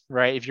problem,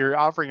 right? If you're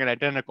offering an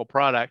identical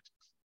product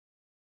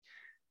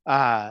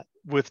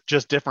with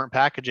just different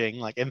packaging.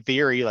 Like in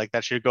theory, like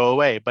that should go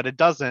away, but it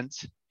doesn't.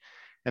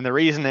 And the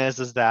reason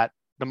is that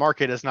the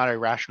market is not a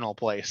rational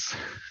place.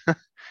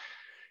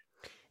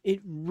 It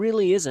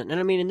really isn't. And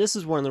I mean, and this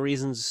is one of the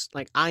reasons,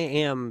 like, I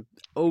am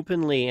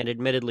openly and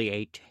admittedly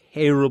a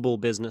terrible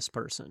business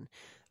person.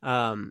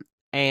 Um,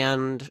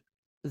 and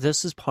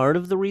this is part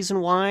of the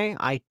reason why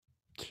I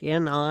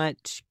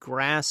cannot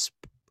grasp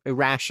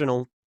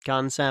irrational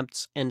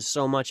concepts, and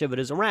so much of it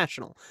is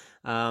irrational.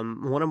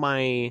 One of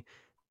my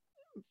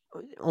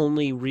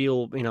only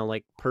real,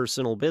 like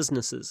personal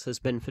businesses has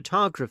been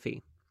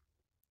photography.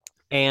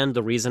 And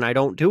the reason I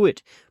don't do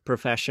it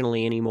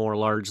professionally anymore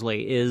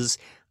largely is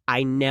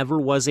I never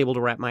was able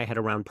to wrap my head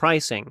around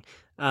pricing.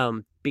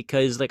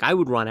 Because like I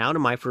would run out,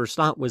 and my first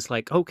thought was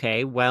like,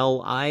 okay,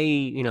 well,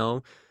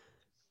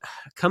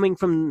 coming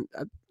from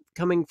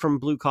coming from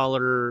blue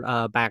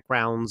collar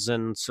backgrounds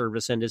and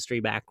service industry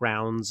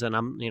backgrounds, and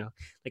I'm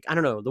like, I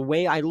don't know, the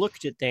way I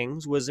looked at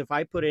things was if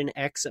I put in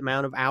X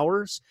amount of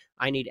hours,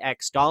 I need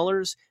X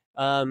dollars.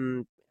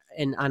 Um,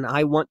 and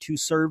I want to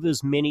serve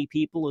as many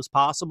people as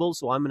possible,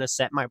 so I'm going to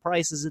set my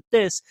prices at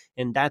this,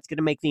 and that's going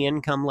to make the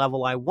income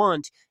level I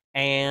want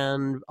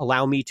and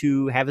allow me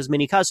to have as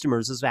many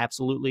customers as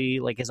absolutely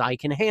like as I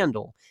can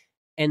handle.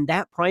 And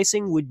that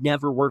pricing would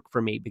never work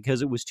for me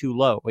because it was too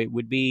low. It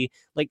would be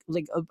like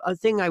a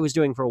thing I was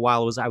doing for a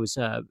while was I was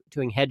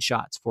doing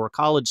headshots for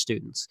college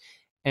students,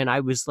 and I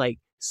was like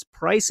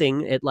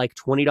pricing at like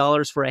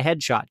 $20 for a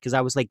headshot because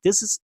I was like,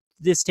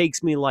 this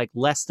takes me like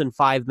less than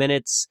 5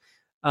 minutes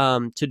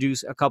to do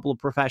a couple of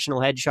professional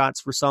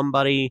headshots for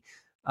somebody.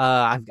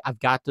 I've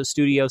got the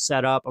studio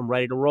set up. I'm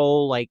ready to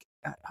roll. Like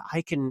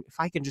I can, if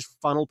I can just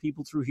funnel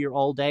people through here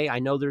all day. I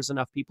know there's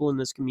enough people in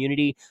this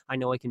community. I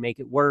know I can make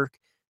it work.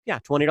 Yeah,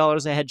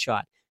 $20 a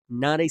headshot.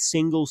 Not a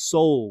single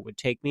soul would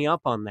take me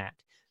up on that.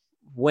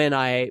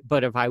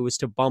 But if I was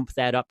to bump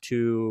that up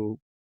to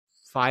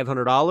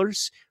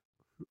 $500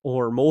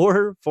 or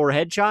more for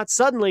headshots,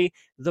 suddenly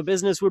the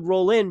business would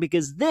roll in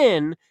because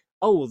then,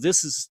 oh,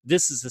 this is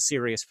a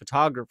serious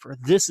photographer.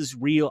 This is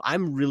real.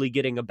 I'm really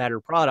getting a better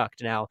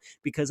product now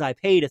because I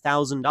paid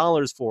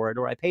 $1,000 for it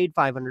or I paid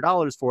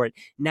 $500 for it.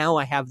 Now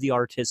I have the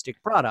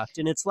artistic product,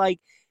 and it's like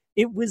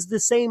it was the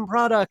same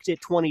product at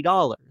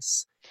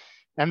 $20.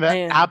 And the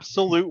And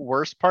absolute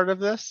worst part of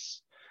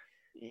this,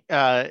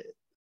 uh,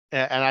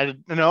 and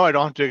I know I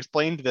don't have to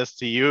explain this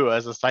to you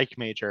as a psych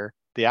major.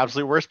 The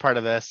absolute worst part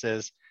of this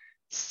is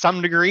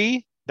some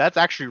degree that's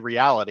actually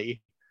reality.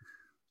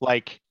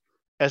 Like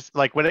as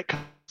like when it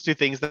comes to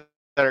things that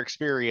are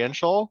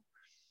experiential,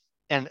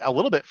 and a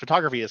little bit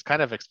photography is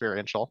kind of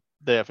experiential,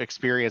 the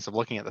experience of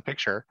looking at the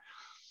picture.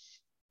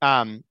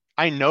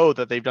 I know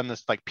that they've done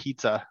this like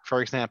pizza,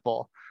 for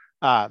example.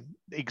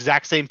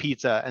 Exact same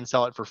pizza and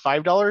sell it for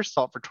 $5,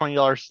 sell it for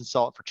 $20, and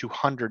sell it for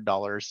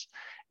 $200.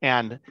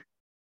 And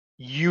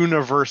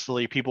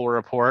universally, people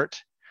report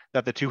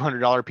that the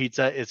 $200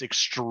 pizza is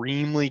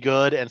extremely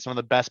good and some of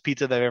the best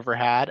pizza they've ever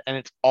had. And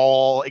it's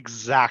all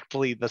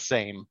exactly the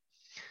same.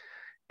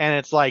 And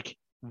it's like,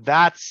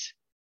 that's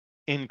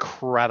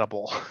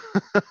incredible.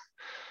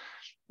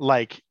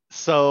 Like,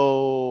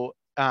 so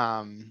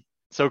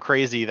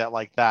crazy that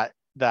like that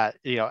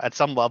at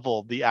some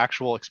level the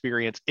actual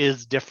experience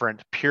is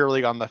different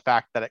purely on the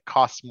fact that it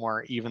costs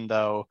more, even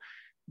though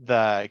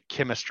the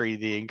chemistry,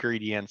 the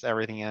ingredients,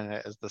 everything in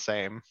it is the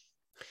same.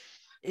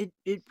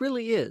 it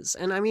really is.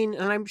 And I mean,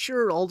 and I'm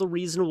sure all the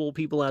reasonable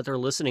people out there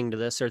listening to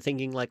this are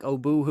thinking like, "Oh,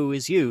 boo hoo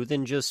is you."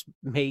 Then just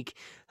make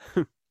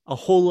a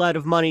whole lot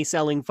of money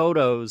selling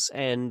photos,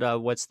 and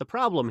what's the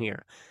problem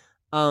here?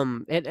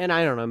 And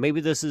I don't know,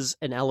 maybe this is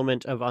an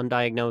element of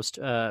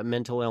undiagnosed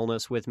mental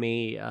illness with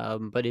me,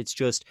 but it's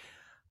just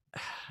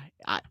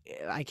I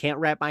I can't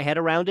wrap my head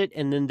around it,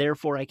 and then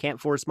therefore I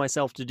can't force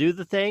myself to do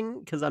the thing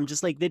because I'm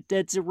just like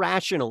that's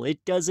irrational.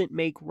 It doesn't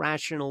make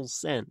rational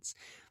sense.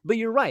 But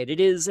you're right,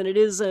 it is, and it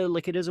is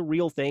a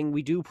real thing.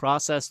 We do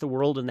process the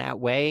world in that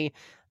way,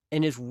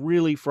 and it's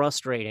really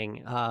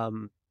frustrating.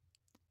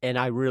 And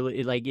I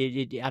really like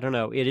it. I don't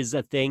know. It is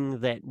a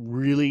thing that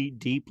really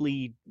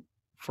deeply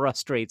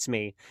frustrates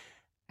me,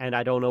 and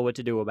I don't know what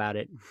to do about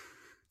it.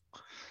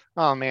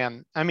 Oh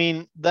man, I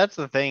mean, that's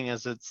the thing,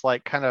 is it's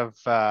like kind of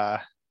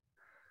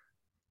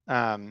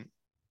um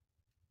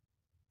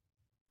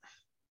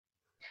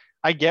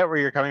I get where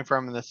you're coming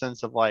from in the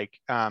sense of like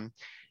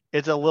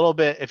it's a little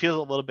bit, it feels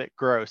a little bit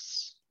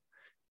gross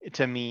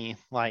to me,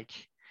 like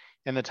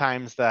in the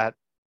times that,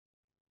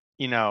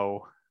 you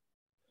know,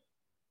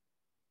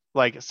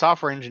 like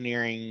software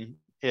engineering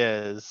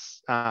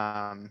is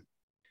a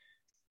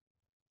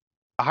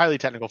highly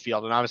technical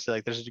field, and obviously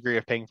like there's a degree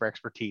of paying for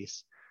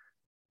expertise.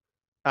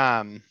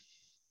 Um,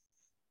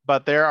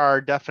 but there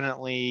are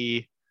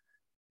definitely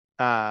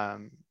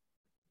um,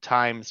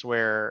 times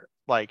where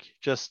like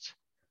just,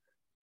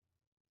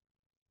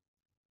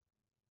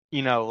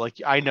 like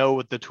I know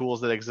with the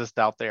tools that exist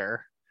out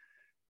there,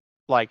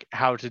 like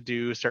how to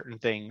do certain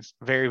things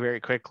very, very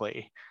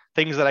quickly.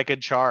 Things that I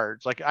could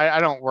charge. Like I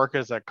don't work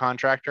as a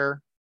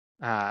contractor,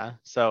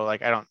 so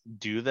like I don't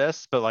do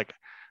this, but like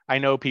I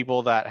know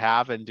people that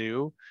have and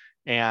do,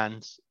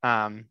 and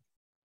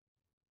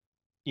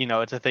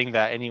it's a thing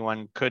that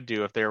anyone could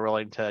do if they're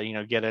willing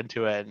to, get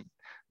into it. And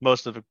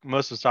most of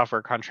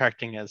software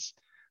contracting is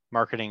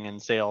marketing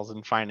and sales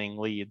and finding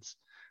leads.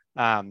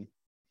 Um,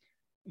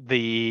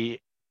 the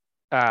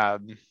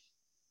um,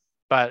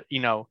 but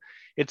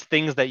it's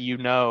things that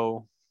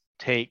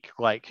take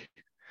like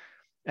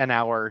an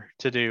hour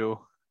to do,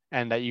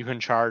 and that you can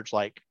charge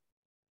like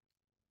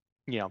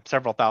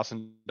several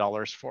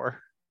 $1,000s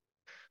for.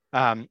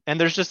 And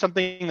there's just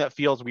something that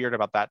feels weird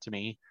about that to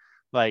me,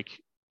 like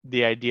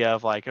the idea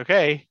of like,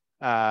 okay,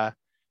 I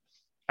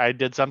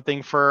did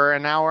something for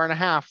an hour and a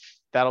half,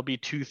 that'll be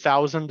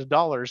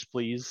 $2,000,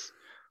 please.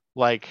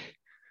 Like,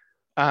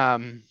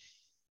 um,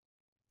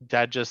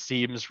 that just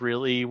seems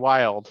really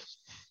wild.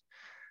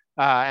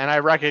 And I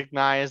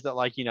recognize that,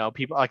 like,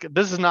 people, like,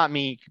 this is not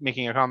me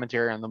making a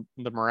commentary on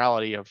the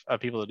morality of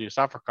people that do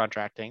software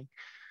contracting.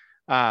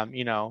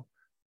 You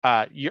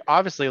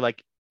obviously,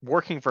 like,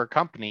 working for a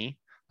company,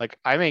 like,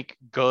 I make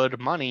good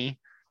money,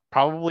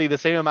 probably the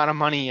same amount of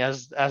money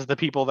as the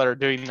people that are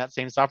doing that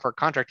same software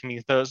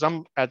contracting.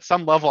 So at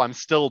some level, I'm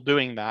still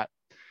doing that.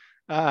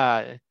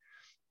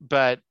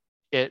 But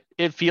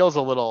it feels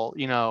a little,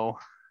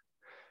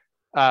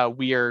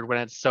 weird when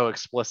it's so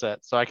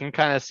explicit. So I can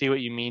kind of see what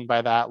you mean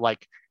by that,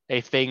 like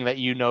a thing that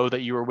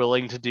that you were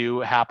willing to do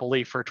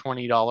happily for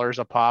 $20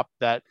 a pop,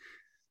 that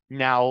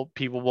now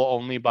people will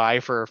only buy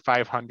for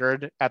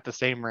 500 at the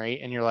same rate,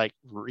 and you're like,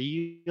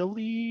 really?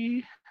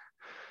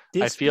 I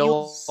This feel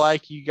feels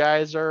like you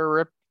guys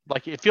are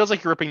like, it feels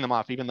like you're ripping them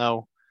off, even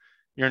though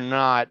you're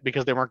not,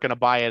 because they weren't going to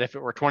buy it if it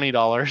were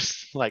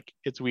 $20. Like,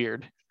 it's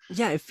weird.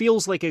 Yeah, it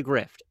feels like a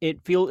grift.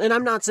 It feels, and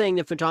I'm not saying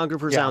that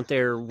photographers Yeah. out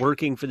there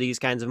working for these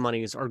kinds of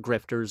monies are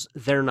grifters.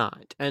 They're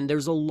not. And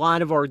there's a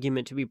lot of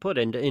argument to be put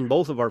into in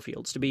both of our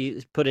fields to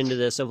be put into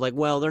this of like,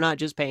 well, they're not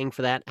just paying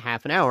for that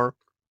half an hour.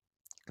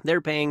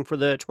 They're paying for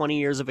the 20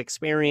 years of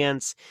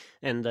experience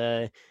and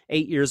the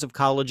 8 years of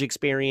college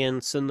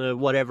experience and the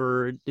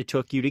whatever it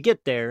took you to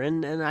get there.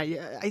 And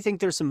I think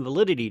there's some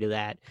validity to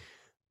that,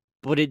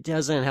 but it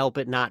doesn't help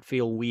it not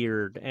feel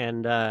weird.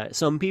 And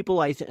some people,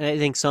 I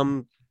think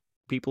some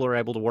people are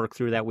able to work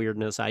through that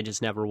weirdness. I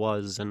just never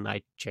was, and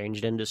I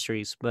changed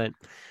industries. But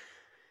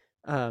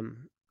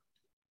um,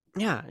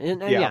 yeah,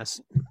 and Yeah. yes,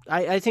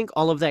 I think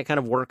all of that kind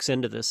of works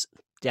into this,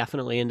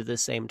 definitely into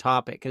this same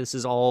topic. This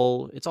is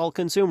all, it's all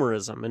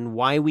consumerism and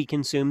why we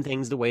consume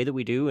things the way that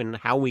we do and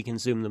how we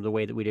consume them the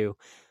way that we do.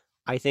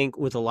 I think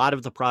with a lot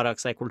of the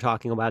products like we're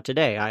talking about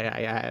today,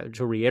 I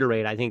to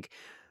reiterate, I think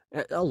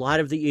a lot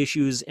of the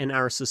issues in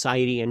our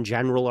society in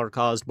general are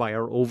caused by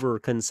our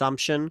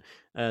overconsumption.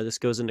 This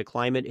goes into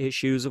climate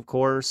issues, of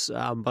course,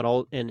 but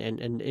all and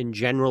in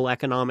general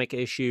economic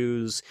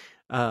issues.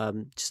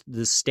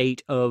 The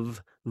state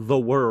of the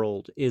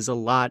world is a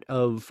lot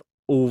of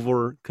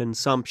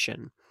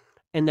overconsumption,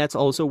 and that's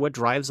also what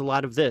drives a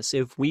lot of this.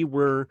 If we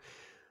were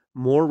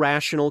more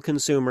rational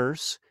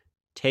consumers,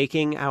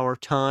 taking our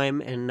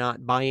time and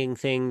not buying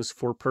things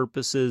for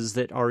purposes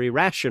that are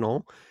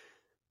irrational,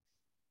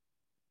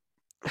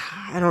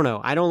 I don't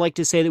know. I don't like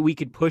to say that we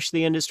could push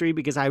the industry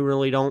because I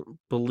really don't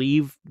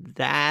believe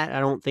that. I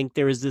don't think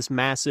there is this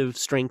massive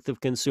strength of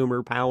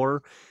consumer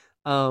power.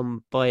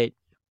 But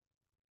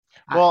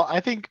I, Well, I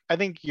think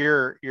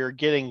you're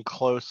getting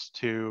close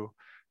to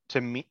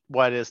me,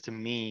 what is to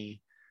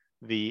me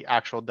the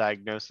actual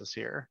diagnosis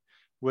here,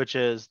 which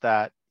is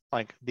that,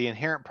 like, the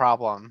inherent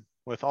problem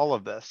with all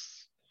of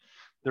this,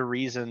 the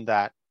reason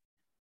that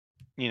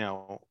you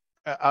know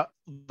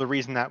the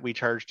reason that we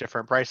charge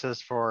different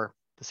prices for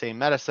the same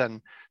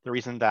medicine, the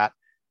reason that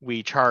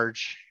we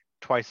charge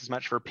twice as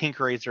much for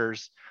pink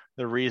razors,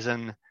 the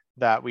reason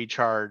that we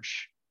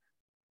charge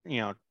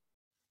you know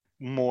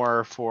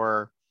more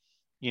for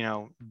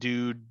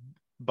dude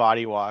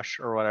body wash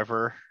or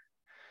whatever.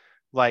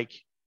 Like,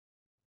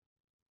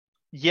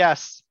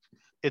 yes,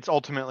 it's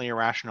ultimately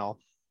irrational.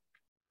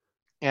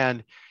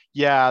 And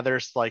yeah,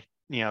 there's, like,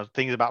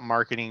 things about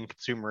marketing,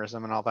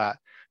 consumerism, and all that.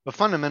 But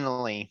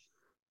fundamentally,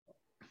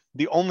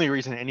 the only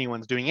reason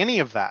anyone's doing any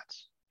of that,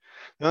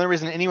 the only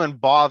reason anyone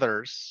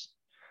bothers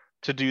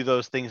to do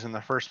those things in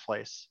the first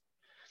place,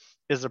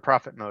 is a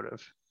profit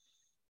motive.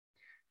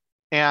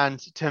 And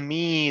to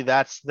me,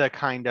 that's the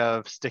kind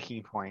of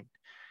sticking point,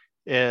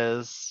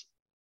 is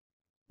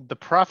the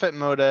profit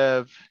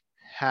motive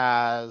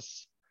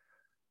has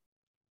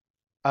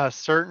a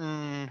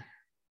certain,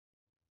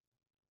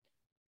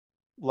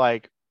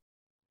 like,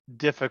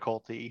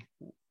 difficulty,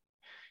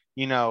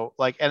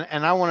 like,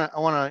 and I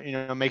want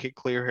to make it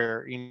clear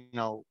here,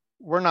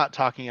 we're not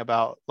talking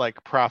about,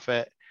 like,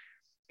 profit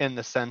in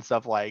the sense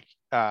of, like,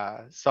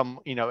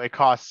 it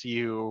costs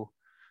you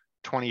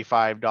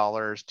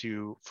 $25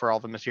 to for all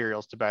the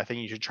materials to buy. I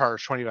think you should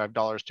charge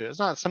 $25 to it. It's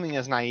not something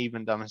as naive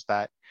and dumb as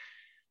that.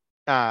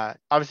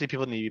 Obviously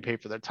people need to be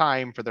paid for their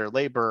time, for their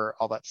labor,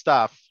 all that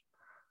stuff.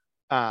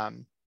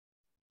 um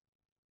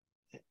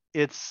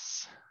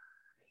it's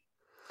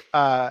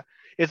uh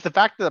it's the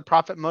fact that the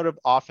profit motive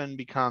often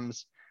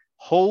becomes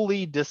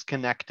wholly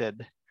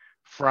disconnected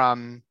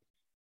from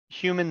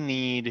human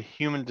need,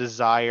 human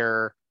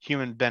desire,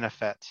 human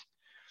benefit,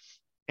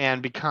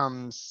 and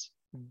becomes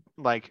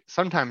like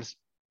sometimes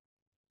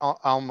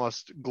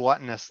almost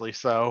gluttonously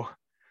so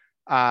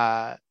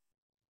uh,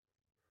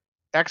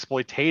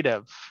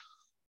 exploitative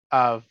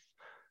of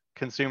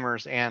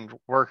consumers and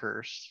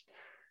workers.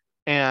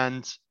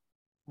 And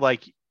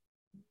like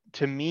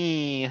to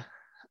me,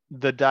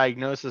 the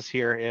diagnosis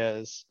here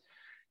is,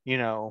 you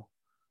know,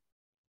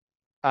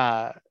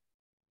 uh,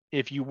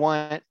 if you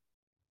want,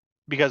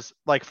 because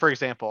like for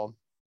example,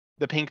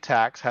 the pink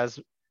tax has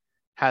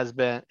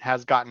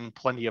gotten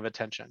plenty of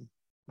attention,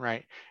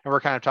 right? And we're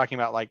kind of talking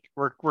about like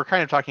we're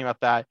kind of talking about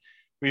that.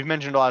 We've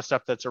mentioned a lot of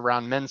stuff that's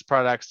around men's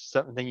products,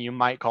 something you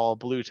might call a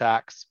blue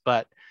tax,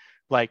 but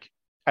like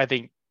I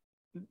think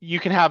you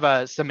can have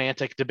a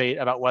semantic debate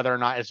about whether or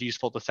not it's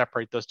useful to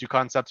separate those two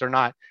concepts or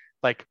not.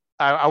 Like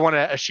I want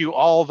to eschew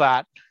all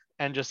that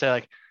and just say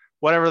like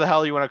whatever the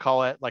hell you want to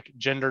call it, like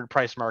gendered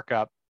price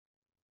markup.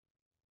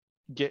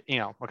 Okay,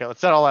 let's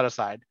set all that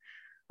aside,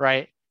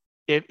 right?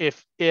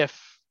 If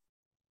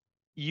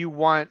you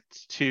want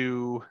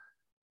to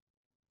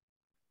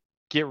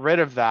get rid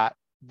of that,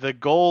 the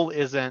goal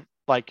isn't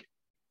like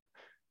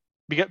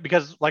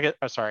because like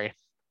sorry,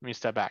 let me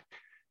step back.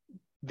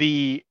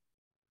 The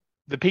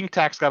pink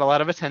tax got a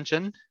lot of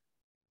attention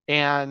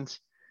and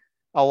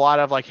a lot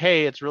of like,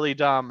 hey, it's really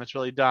dumb, it's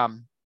really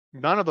dumb.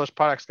 None of those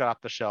products got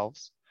off the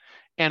shelves.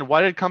 And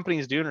what did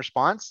companies do in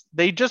response?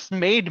 They just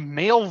made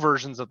male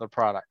versions of the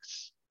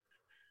products.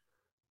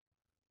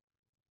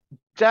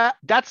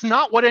 That's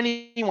not what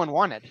anyone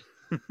wanted.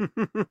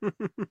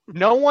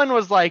 No one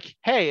was like,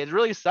 hey, it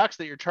really sucks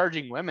that you're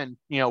charging women,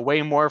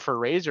 way more for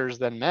razors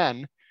than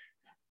men.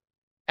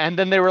 And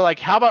then they were like,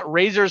 how about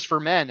razors for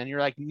men? And you're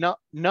like,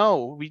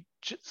 no, we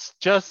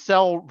just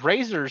sell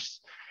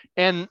razors.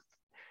 And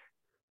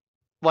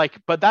like,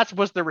 but that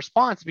was the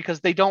response because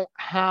they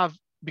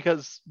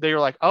were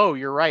like, oh,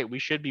 you're right, we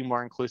should be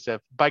more inclusive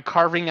by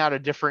carving out a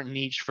different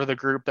niche for the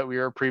group that we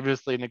were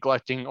previously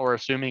neglecting or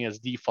assuming as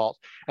default.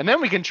 And then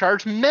we can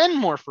charge men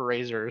more for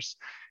razors.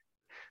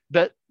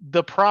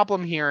 The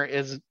problem here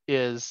is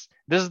this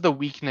is the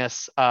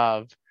weakness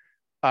of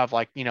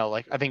like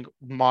like I think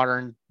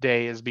modern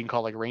day is being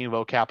called like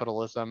rainbow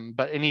capitalism,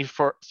 but any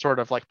sort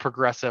of like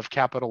progressive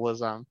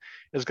capitalism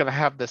is going to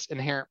have this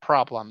inherent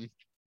problem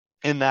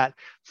in that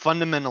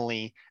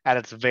fundamentally at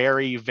its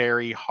very,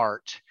 very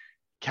heart,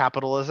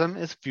 capitalism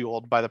is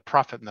fueled by the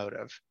profit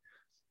motive.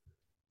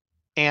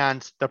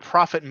 And the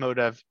profit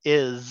motive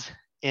is,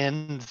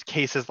 in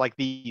cases like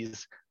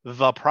these,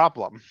 the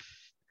problem.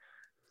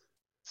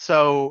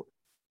 So,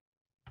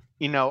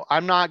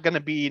 I'm not going to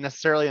be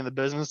necessarily in the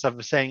business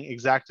of saying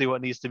exactly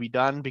what needs to be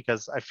done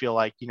because I feel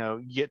like,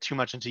 you get too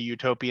much into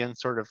utopian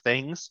sort of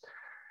things.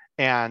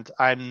 And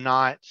I'm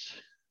not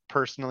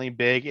personally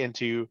big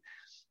into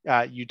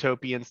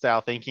utopian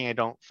style thinking. I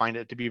don't find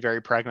it to be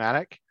very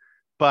pragmatic,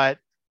 but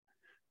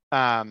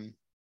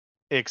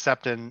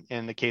except in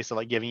the case of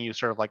like giving you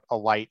sort of like a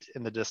light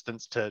in the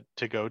distance to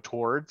go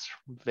towards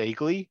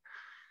vaguely.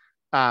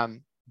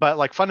 But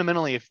like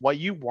fundamentally, if what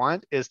you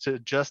want is to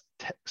just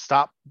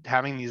stop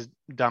having these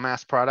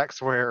dumbass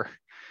products where,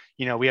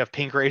 we have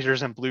pink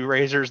razors and blue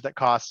razors that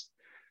cost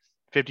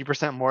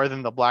 50% more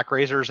than the black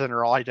razors and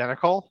are all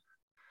identical.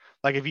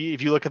 Like if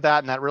you look at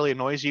that and that really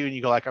annoys you and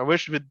you go like, I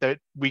wish that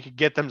we could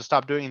get them to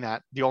stop doing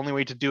that. The only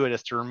way to do it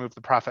is to remove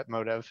the profit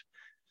motive.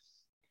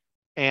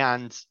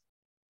 And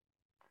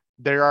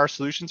there are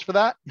solutions for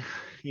that.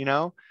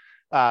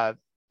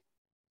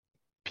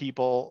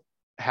 People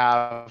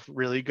have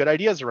really good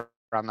ideas around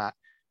that.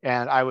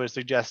 And I would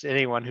suggest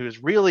anyone who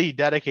is really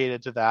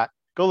dedicated to that,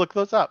 go look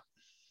those up.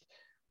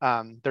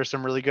 There's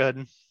some really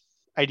good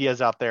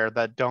ideas out there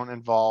that don't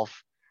involve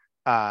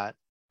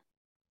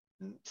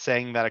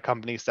saying that a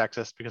company is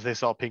sexist because they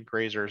sell pink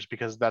razors,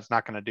 because that's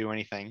not going to do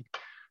anything.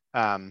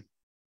 You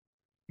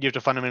have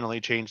to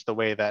fundamentally change the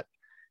way that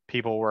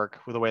people work,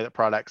 with the way that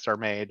products are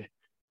made,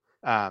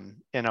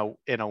 in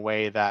a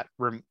way that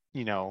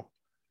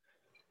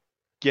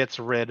gets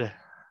rid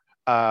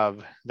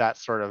of that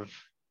sort of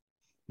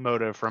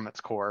motive from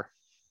its core.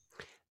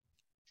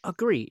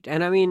 Agreed.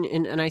 And I mean,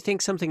 and I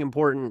think something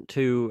important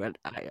to, and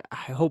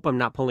I hope I'm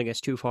not pulling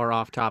us too far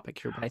off topic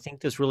here, but I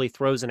think this really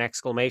throws an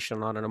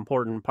exclamation on an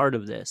important part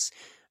of this.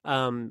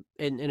 And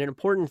an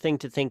important thing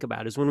to think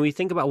about is when we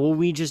think about, well,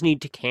 we just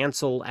need to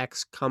cancel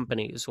X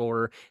companies,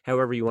 or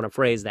however you want to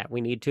phrase that.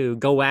 We need to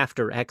go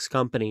after X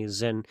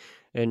companies and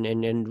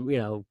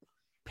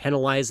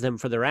penalize them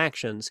for their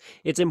actions.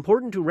 It's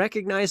important to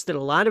recognize that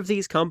a lot of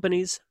these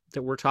companies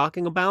that we're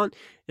talking about,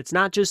 it's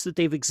not just that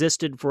they've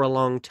existed for a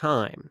long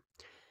time.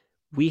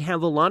 We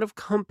have a lot of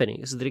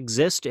companies that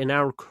exist in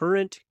our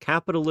current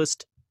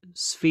capitalist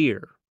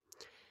sphere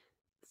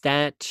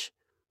that,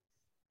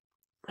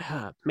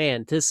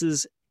 man, this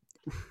is,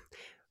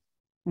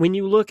 when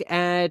you look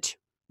at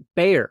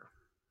Bayer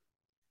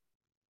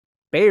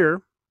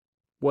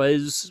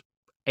was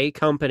a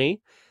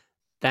company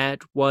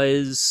that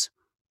was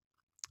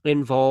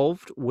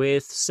involved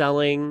with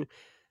selling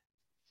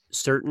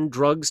certain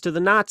drugs to the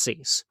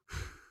Nazis.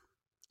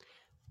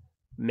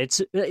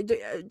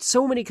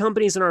 So many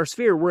companies in our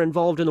sphere were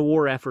involved in the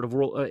war effort of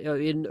world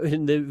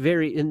in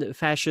the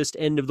fascist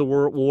end of the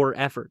world war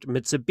effort.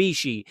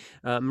 Mitsubishi,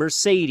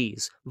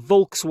 Mercedes,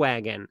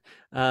 Volkswagen.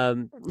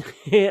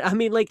 I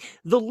mean, like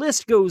the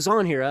list goes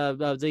on here.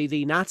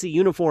 The Nazi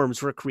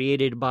uniforms were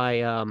created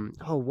by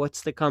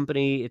what's the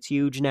company? It's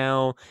huge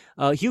now.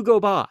 Hugo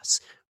Boss.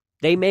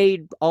 They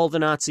made all the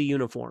Nazi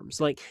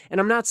uniforms. Like, and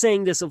I'm not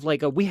saying this of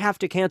like, we have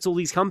to cancel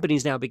these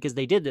companies now because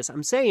they did this.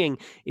 I'm saying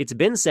it's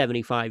been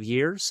 75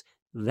 years.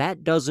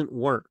 That doesn't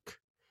work.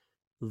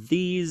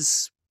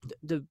 These,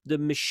 the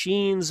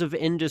machines of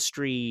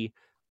industry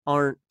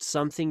aren't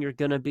something you're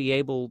going to be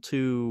able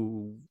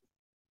to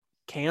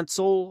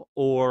cancel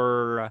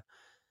or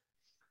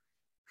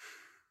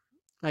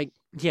like,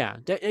 yeah,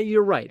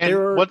 you're right.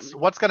 And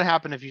what's going to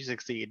happen if you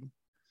succeed?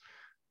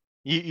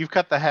 You've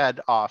cut the head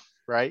off,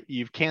 right?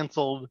 You've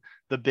canceled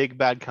the big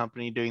bad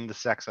company doing the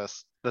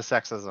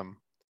sexism.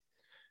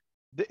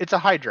 It's a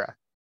Hydra.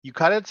 You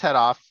cut its head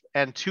off,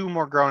 and two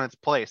more grow in its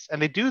place, and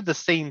they do the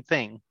same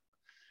thing,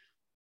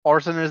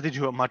 or sometimes they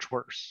do it much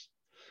worse.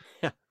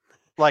 Yeah.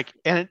 Like,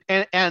 and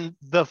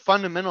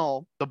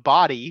the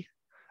body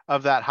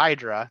of that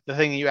Hydra, the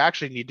thing that you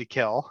actually need to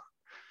kill,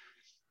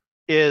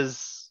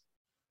 is,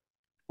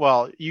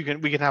 well, we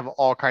can have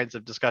all kinds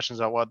of discussions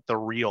about what the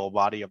real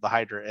body of the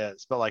Hydra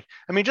is, but like,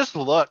 I mean, just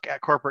look at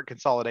corporate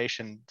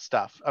consolidation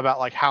stuff about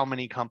like how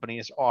many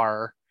companies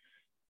are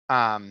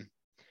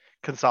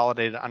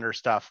consolidated under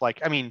stuff.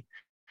 Like, I mean,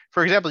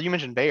 for example, you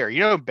mentioned Bayer.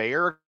 You know,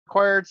 Bayer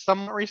acquired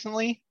somewhat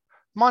recently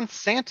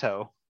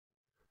Monsanto.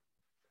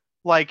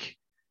 Like,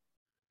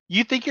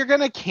 you think you're going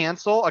to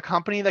cancel a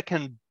company that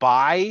can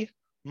buy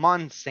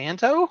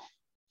Monsanto?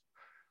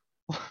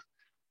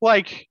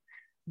 Like,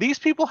 these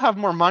people have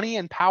more money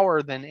and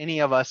power than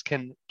any of us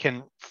can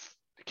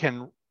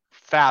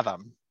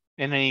fathom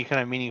in any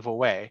kind of meaningful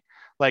way.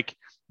 Like,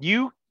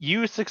 you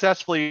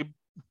successfully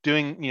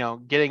doing,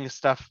 getting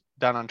stuff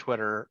done on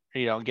Twitter,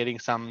 getting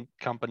some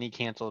company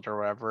canceled or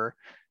whatever.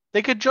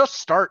 They could just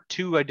start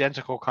two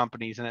identical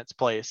companies in its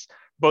place,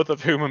 both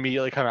of whom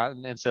immediately come out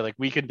and say, like,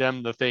 we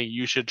condemn the thing.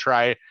 You should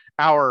try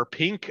our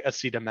pink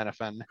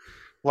acetaminophen.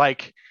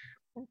 Like,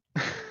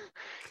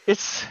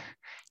 it's,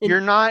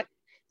 you're not,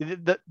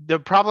 the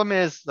problem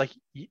is like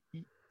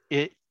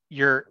the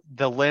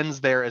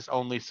lens there is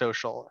only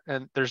social,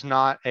 and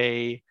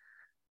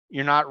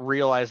you're not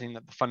realizing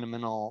that the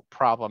fundamental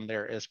problem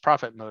there is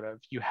profit motive.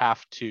 You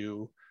have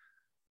to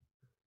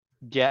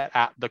get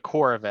at the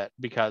core of it,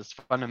 because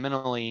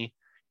fundamentally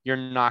you're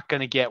not going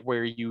to get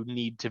where you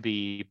need to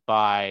be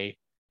by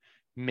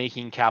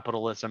making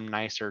capitalism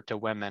nicer to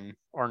women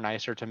or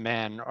nicer to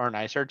men or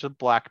nicer to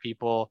Black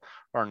people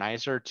or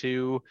nicer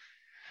to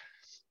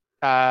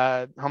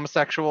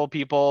homosexual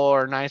people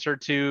or nicer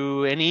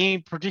to any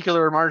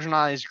particular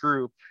marginalized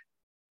group.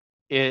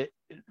 It,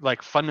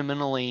 like,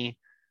 fundamentally,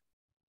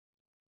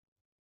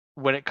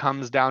 when it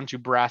comes down to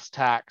brass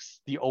tacks,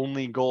 the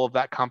only goal of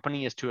that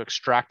company is to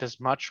extract as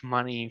much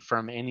money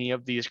from any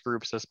of these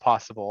groups as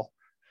possible.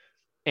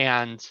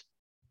 And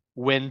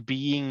when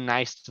being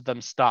nice to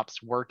them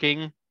stops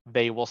working,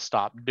 they will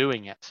stop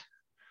doing it.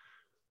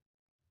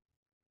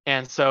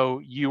 And so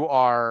you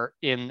are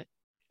in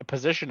a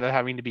position of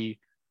having to be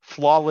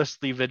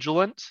flawlessly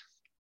vigilant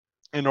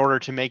in order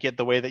to make it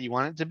the way that you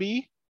want it to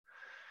be.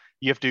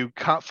 You have to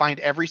find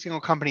every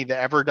single company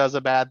that ever does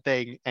a bad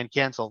thing and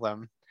cancel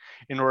them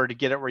in order to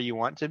get it where you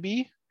want to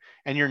be.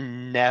 And you're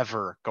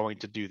never going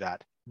to do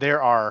that.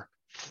 There are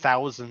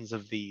thousands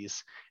of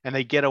these, and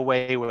they get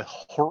away with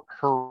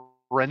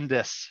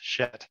horrendous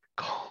shit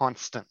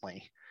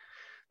constantly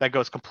that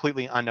goes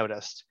completely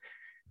unnoticed.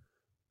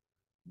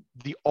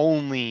 The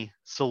only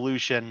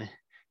solution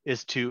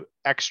is to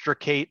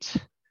extricate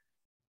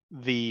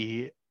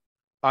the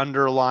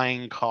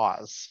underlying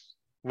cause,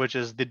 which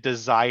is the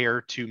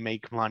desire to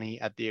make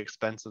money at the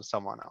expense of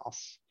someone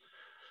else.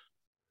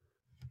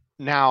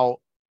 Now,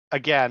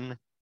 again,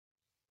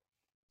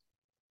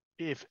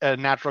 if a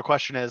natural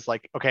question is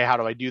like, okay, how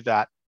do I do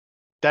that?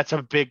 That's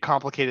a big,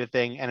 complicated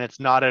thing, and it's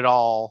not at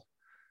all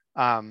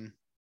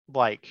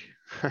like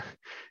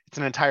it's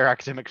an entire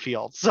academic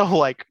field. So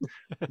like,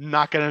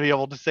 not going to be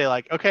able to say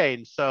like,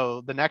 okay,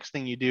 so the next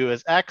thing you do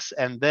is X,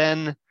 and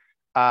then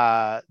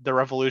the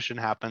revolution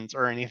happens,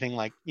 or anything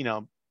like,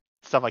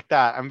 stuff like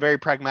that. I'm a very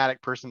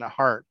pragmatic person at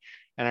heart,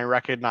 and I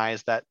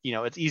recognize that,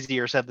 it's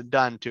easier said than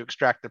done to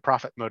extract the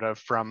profit motive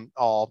from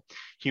all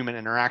human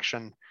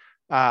interaction.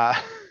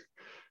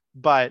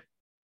 But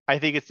I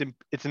think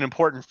it's an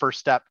important first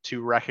step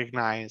to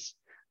recognize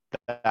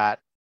that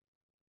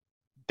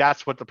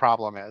that's what the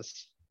problem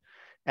is.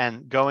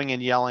 And going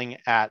and yelling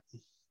at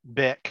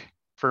Bic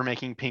for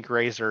making pink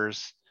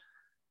razors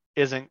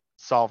isn't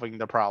solving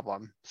the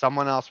problem.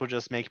 Someone else will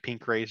just make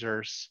pink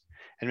razors,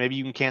 and maybe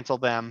you can cancel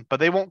them, but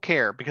they won't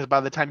care, because by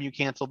the time you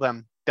cancel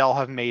them, they'll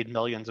have made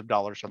millions of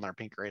dollars on their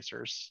pink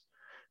razors,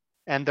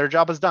 and their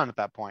job is done at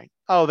that point.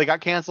 Oh, they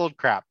got canceled?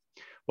 Crap.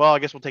 Well, I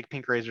guess we'll take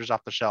pink razors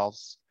off the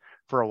shelves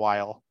for a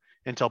while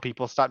until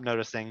people stop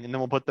noticing, and then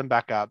we'll put them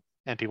back up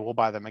and people will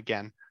buy them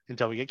again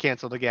until we get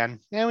canceled again,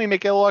 and we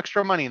make a little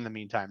extra money in the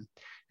meantime.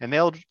 And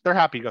they're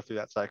happy to go through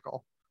that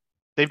cycle.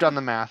 They've done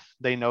the math.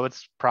 They know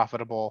it's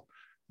profitable.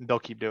 They'll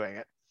keep doing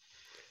it.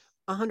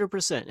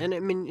 100%. And I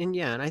mean, and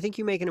yeah, and I think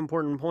you make an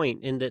important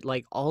point in that,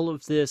 like, all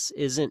of this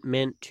isn't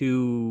meant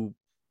to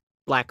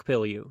black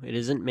pill you. It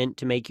isn't meant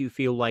to make you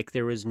feel like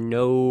there is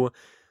no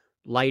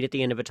light at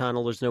the end of a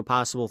tunnel. There's no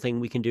possible thing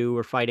we can do.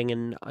 We're fighting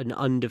an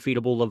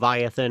undefeatable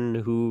Leviathan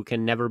who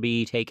can never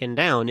be taken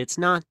down. It's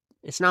not.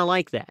 It's not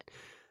like that.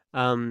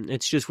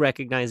 It's just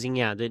recognizing,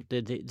 yeah,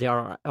 that there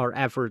are our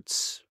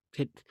efforts.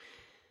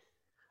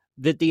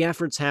 That the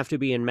efforts have to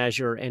be in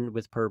measure and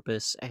with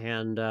purpose,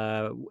 and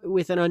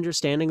with an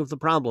understanding of the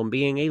problem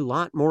being a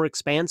lot more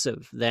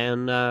expansive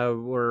than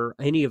where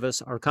any of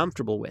us are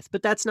comfortable with.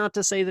 But that's not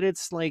to say that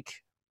it's like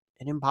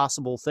an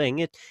impossible thing.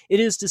 It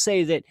is to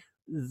say that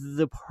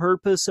the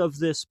purpose of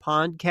this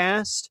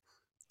podcast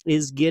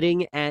is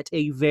getting at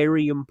a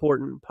very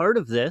important part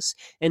of this,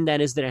 and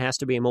that is that it has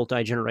to be a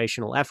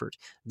multi-generational effort.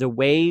 The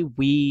way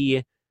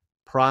we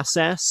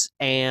process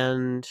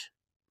and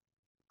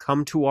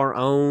come to our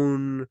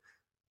own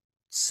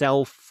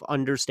self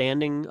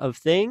understanding of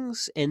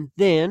things and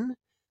then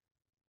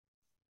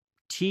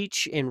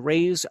teach and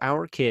raise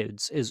our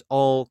kids is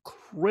all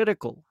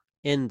critical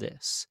in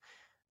this.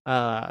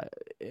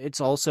 It's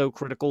also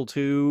critical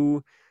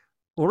to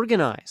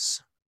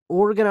organize.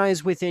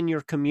 Organize within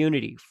your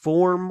community.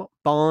 Form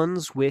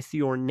bonds with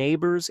your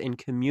neighbors and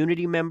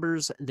community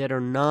members that are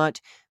not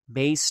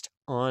based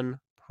on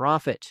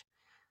profit,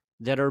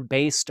 that are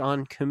based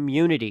on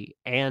community,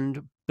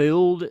 and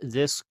build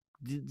this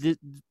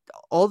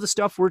all the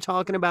stuff we're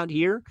talking about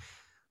here,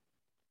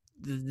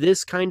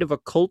 this kind of a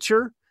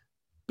culture,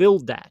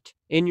 build that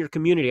in your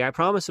community. I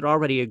promise it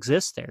already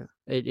exists there.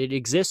 It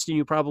exists and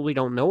you probably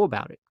don't know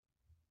about it.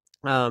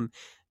 There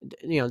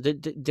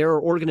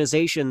are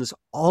organizations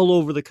all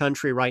over the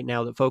country right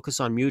now that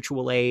focus on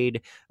mutual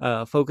aid,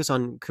 focus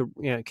on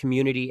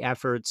community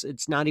efforts.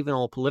 It's not even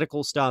all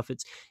political stuff.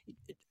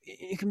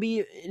 It can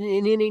be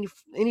in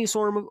any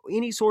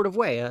sort of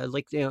way.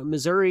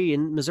 Missouri,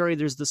 in Missouri,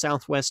 there's the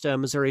Southwest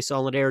Missouri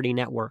Solidarity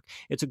Network.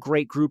 It's a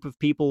great group of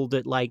people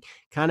that like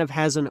kind of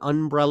has an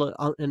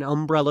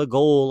umbrella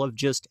goal of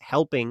just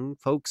helping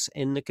folks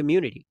in the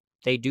community.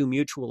 They do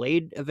mutual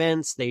aid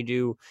events. They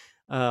do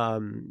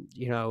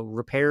vehicle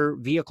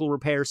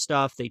repair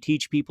stuff. They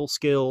teach people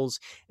skills,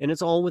 and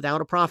it's all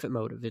without a profit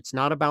motive. It's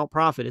not about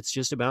profit. It's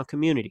just about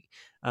community.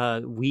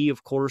 We,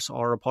 of course,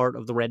 are a part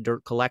of the Red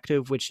Dirt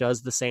Collective, which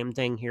does the same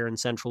thing here in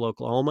Central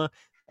Oklahoma.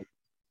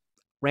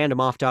 Random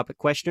off-topic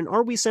question.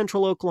 Are we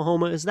Central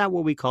Oklahoma? Is that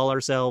what we call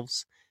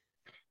ourselves?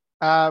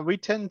 We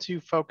tend to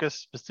focus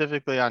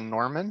specifically on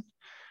Norman,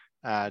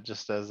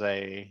 just as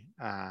I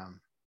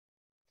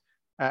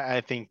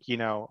think,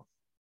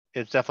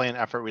 it's definitely an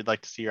effort we'd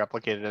like to see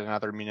replicated in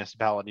other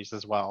municipalities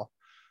as well.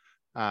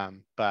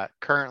 But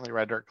currently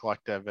Red Dirt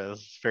Collective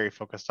is very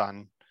focused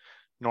on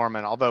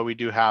Norman, although we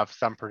do have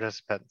some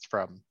participants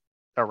from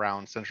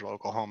around Central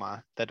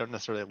Oklahoma that don't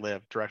necessarily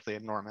live directly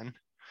in Norman.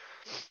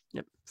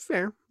 Yep,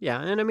 fair. Yeah,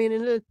 and I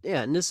mean,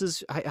 and this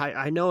is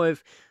I know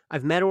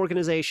I've met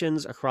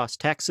organizations across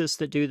Texas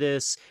that do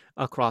this,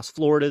 across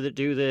Florida that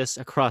do this,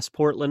 across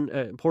Portland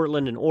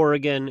and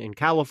Oregon and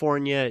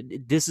California.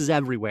 This is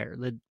everywhere.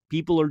 The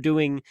people are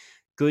doing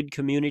good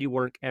community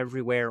work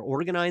everywhere,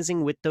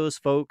 organizing with those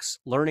folks,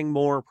 learning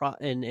more,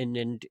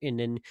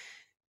 and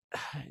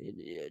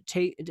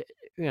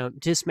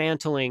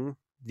dismantling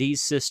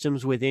these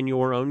systems within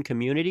your own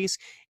communities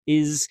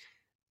is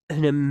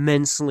an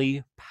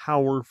immensely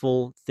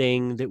powerful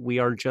thing that we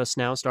are just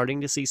now starting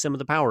to see some of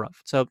the power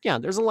of. So yeah,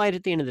 there's a light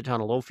at the end of the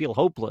tunnel. Don't feel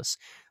hopeless,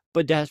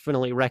 but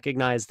definitely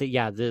recognize that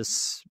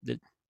the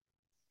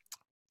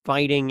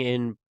fighting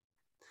in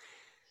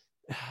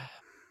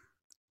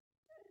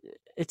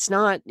it's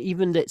not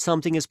even that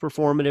something is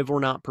performative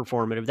or not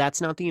performative. That's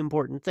not the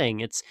important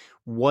thing. It's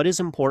what is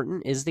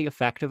important is the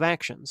effect of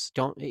actions.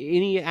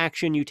 Any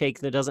action you take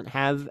that doesn't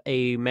have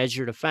a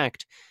measured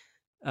effect,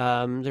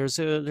 there's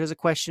a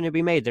question to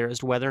be made there as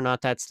to whether or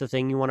not that's the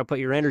thing you want to put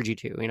your energy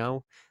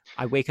to.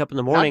 I wake up in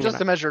the morning, not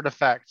just a measured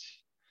effect.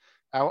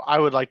 I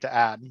would like to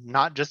add,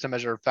 not just a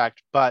measured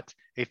effect, but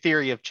a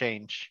theory of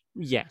change.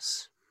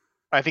 Yes,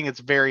 I think it's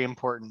very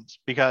important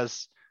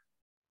because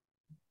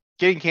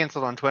getting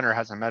canceled on Twitter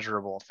has a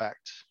measurable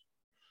effect,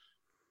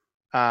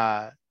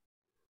 but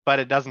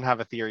it doesn't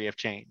have a theory of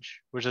change,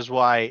 which is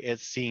why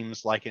it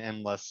seems like an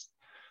endless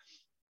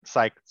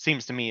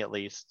seems to me at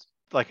least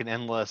like an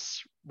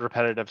endless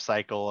repetitive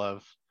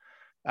cycle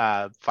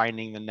of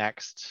finding the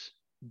next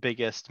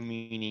biggest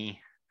meanie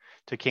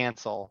to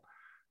cancel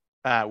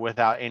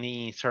without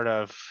any sort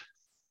of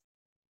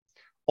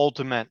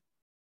ultimate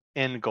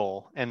end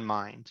goal in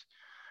mind.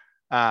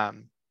 I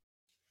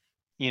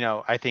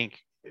think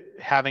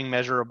having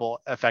measurable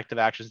effective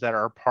actions that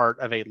are part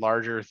of a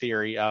larger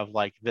theory of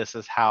like, this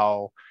is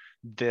how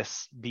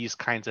these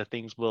kinds of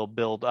things will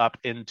build up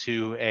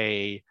into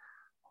a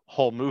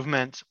whole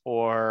movement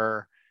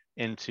or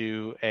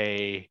into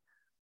a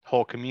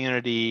whole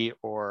community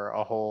or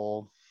a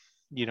whole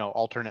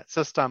alternate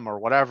system or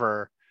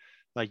whatever,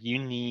 like you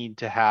need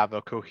to have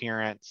a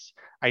coherent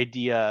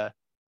idea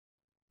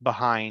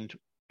behind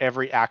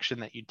every action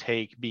that you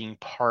take being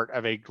part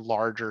of a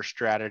larger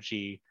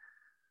strategy,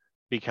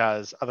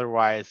 because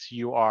otherwise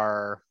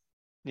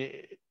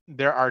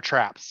there are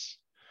traps,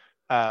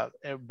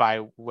 by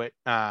what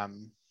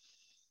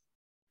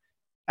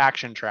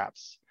action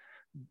traps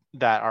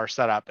that are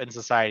set up in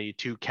society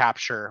to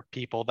capture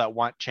people that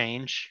want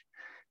change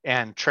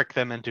and trick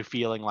them into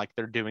feeling like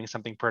they're doing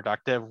something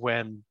productive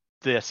when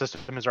the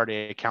system has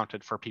already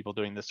accounted for people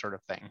doing this sort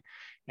of thing,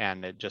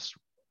 and it just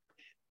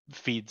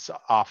feeds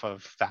off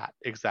of that.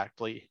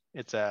 Exactly,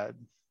 it's a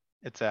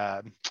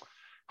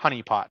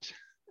honeypot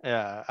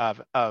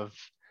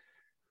of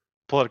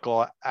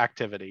political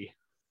activity.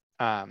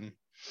 um,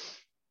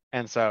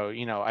 and so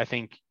I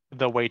think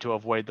the way to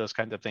avoid those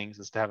kinds of things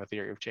is to have a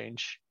theory of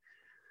change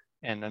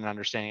and an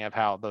understanding of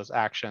how those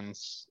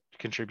actions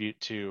contribute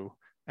to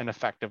an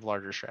effective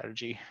larger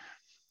strategy.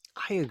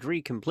 I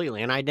agree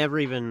completely, and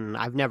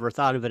I've never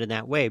thought of it in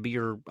that way, but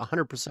you're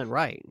 100%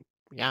 right.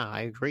 Yeah,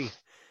 I agree.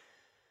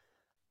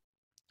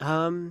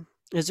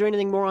 Is there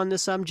anything more on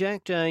this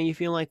subject you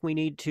feel like we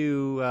need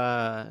to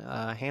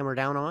hammer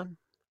down on?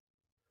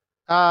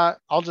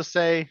 I'll just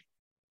say,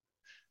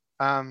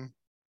 um,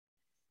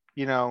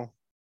 you know,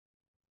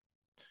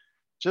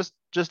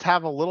 just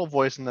have a little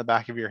voice in the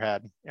back of your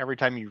head every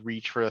time you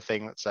reach for a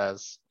thing that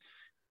says,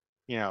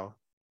 you know,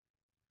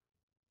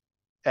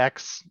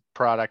 X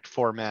product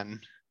for men.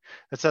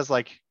 It says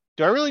like,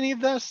 do I really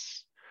need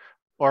this?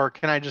 Or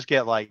can I just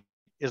get like,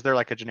 is there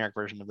like a generic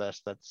version of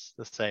this that's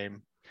the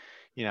same?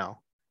 You know,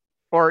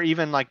 or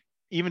even like,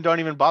 even don't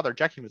even bother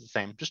checking with the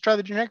same. Just try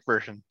the generic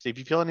version. See if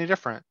you feel any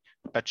different.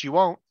 Bet you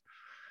won't.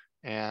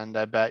 And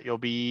I bet you'll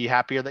be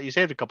happier that you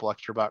saved a couple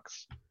extra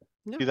bucks.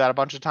 No, Do that a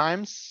bunch of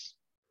times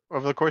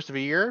over the course of a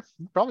year,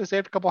 you probably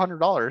saved a couple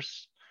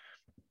 $100.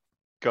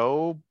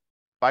 Go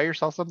buy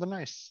yourself something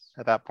nice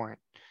at that point.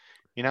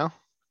 You know,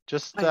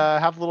 just I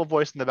have a little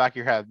voice in the back of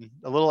your head,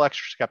 a little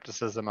extra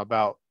skepticism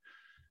about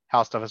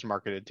how stuff is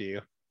marketed to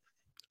you.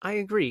 I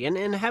agree, and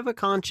have a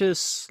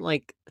conscious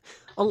like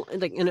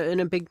in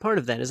a big part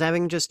of that is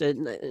having just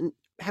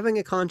having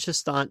a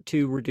conscious thought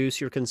to reduce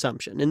your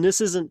consumption. And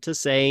this isn't to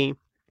say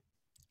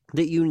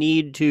that you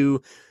need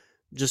to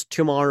just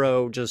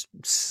tomorrow just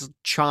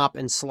chop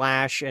and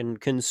slash and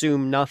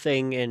consume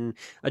nothing and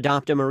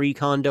adopt a Marie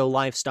Kondo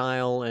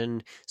lifestyle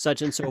and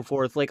such and so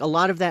forth. Like a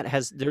lot of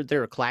that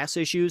there are class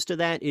issues to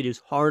that. It is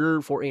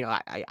harder for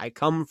I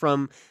come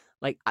from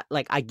like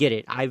I get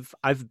it.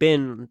 I've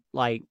been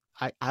like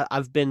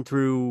I've been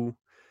through.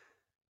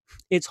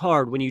 It's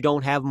hard when you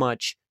don't have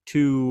much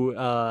to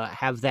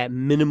have that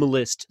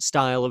minimalist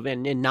style of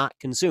and not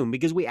consume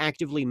because we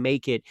actively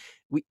make it.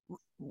 We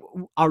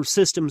our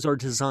systems are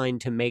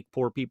designed to make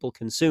poor people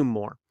consume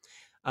more,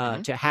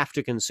 Mhm. to have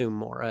to consume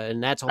more,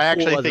 and that's a I whole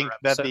actually other think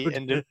that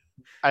episode.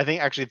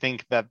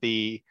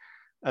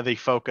 the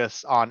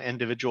focus on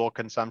individual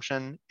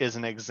consumption is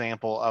an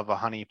example of a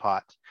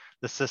honeypot.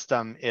 The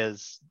system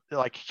is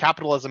like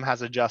capitalism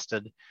has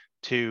adjusted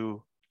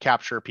to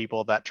capture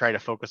people that try to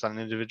focus on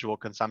individual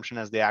consumption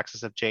as the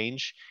axis of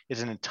change.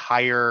 Is an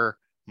entire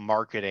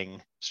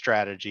marketing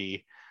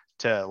strategy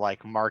to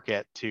like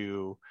market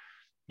to,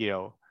 you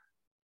know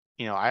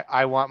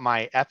I want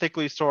my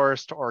ethically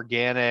sourced,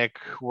 organic,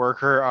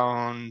 worker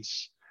owned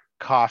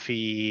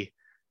coffee,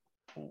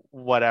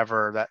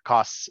 whatever, that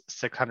costs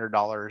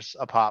 $600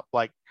 a pop,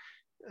 like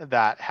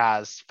that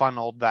has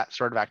funneled that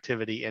sort of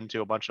activity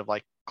into a bunch of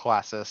like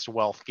classist,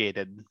 wealth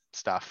gated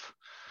stuff.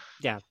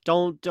 Yeah,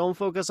 don't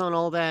focus on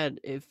all that.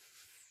 If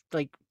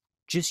like,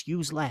 just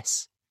use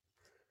less.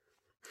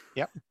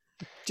 Yep.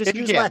 Just If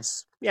you use can.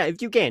 less. Yeah,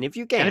 if you And if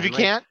you can, like,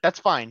 can't, that's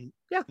fine.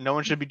 yeah, No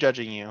one should be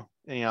judging you.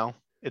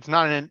 It's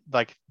not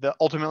like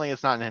ultimately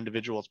it's not an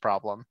individual's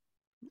problem.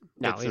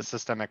 no, It's a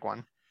systemic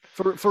one.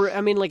 for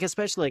I mean, like,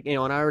 especially like,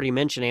 and I already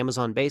mentioned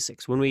Amazon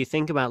Basics. When we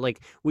think about,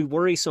 like, we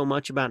worry so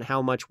much about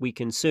how much we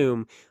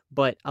consume,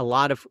 but a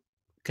lot of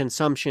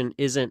consumption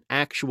isn't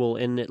actual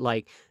in that,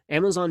 like,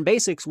 Amazon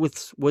Basics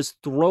was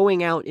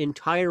throwing out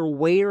entire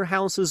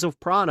warehouses of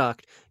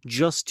product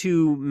just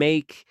to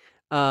make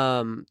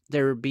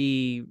there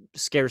be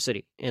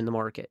scarcity in the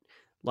market.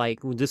 Like,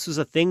 this was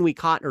a thing we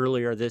caught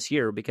earlier this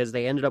year because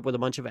they ended up with a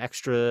bunch of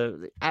extra.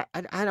 I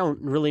don't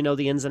really know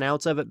the ins and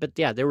outs of it, but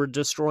yeah, they were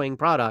destroying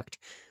product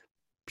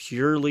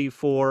purely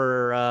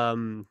for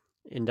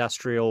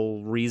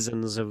industrial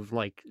reasons of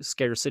like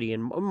scarcity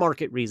and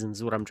market reasons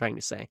is what I'm trying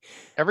to say.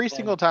 Every And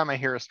single time I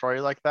hear a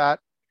story like that,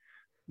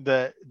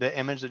 the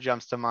image that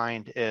jumps to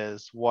mind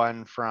is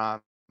one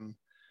from,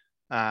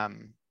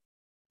 um,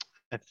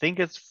 I think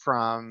it's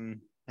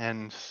from,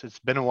 and it's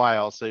been a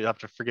while, so you have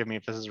to forgive me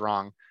if this is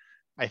wrong.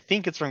 I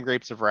think it's from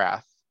Grapes of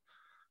Wrath.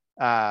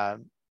 Uh,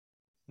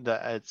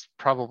 it's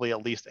probably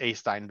at least a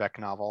Steinbeck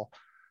novel.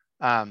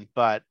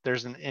 But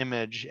there's an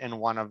image in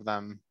one of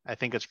them, I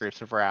think it's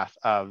Grapes of Wrath,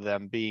 of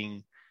them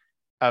being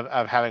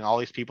of having all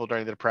these people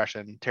during the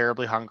Depression,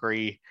 terribly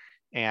hungry,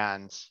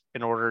 and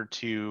in order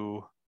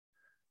to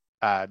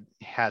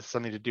has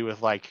something to do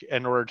with like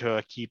in order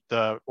to keep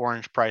the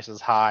orange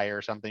prices high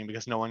or something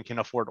because no one can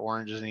afford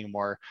oranges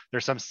anymore.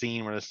 There's some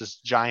scene where there's this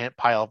giant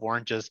pile of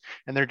oranges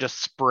and they're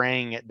just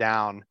spraying it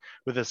down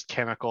with this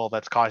chemical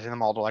that's causing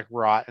them all to like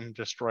rot and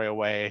destroy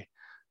away.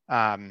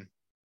 And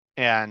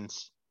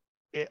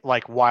it,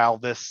 like while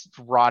this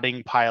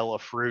rotting pile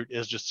of fruit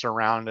is just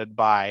surrounded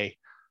by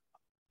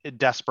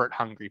desperate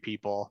hungry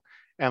people,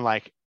 and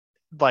like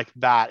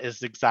that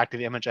is exactly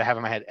the image I have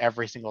in my head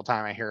every single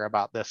time I hear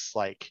about this,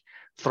 like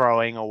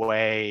throwing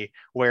away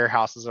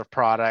warehouses of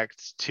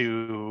products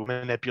to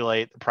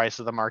manipulate the price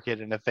of the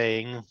market in a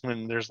thing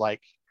when there's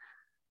like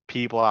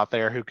people out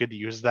there who could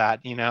use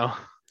that, you know?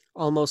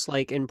 Almost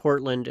like in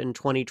Portland in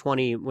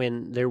 2020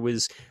 when there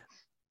was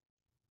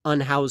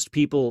unhoused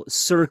people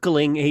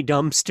circling a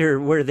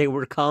dumpster where they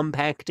were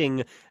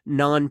compacting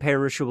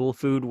non-perishable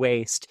food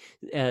waste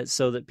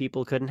so that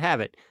people couldn't have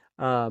it.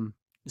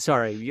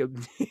 Sorry,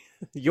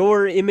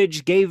 your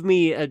image gave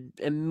me an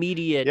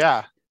immediate,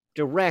 Yeah.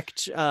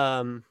 direct,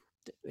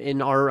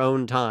 in our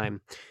own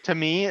time. To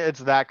me,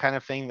 it's that kind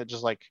of thing that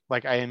just like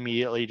I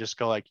immediately just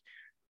go like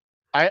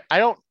I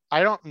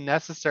don't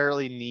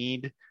necessarily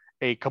need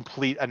a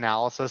complete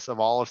analysis of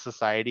all of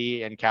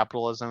society and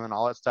capitalism and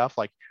all that stuff.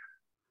 Like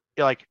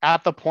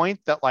at the point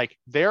that like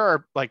there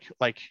are like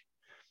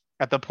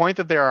at the point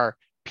that there are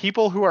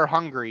people who are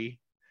hungry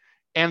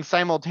and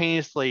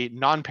simultaneously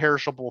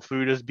non-perishable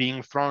food is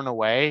being thrown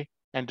away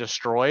and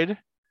destroyed,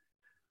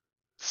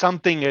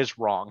 something is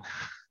wrong.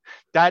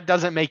 That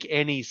doesn't make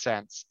any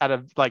sense. Out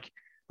of like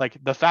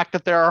the fact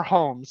that there are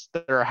homes,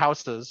 there are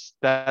houses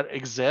that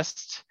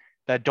exist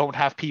that don't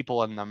have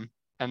people in them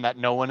and that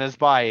no one is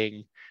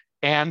buying,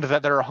 and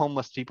that there are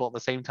homeless people at the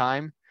same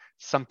time,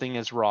 something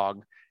is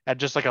wrong. At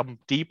just like a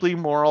deeply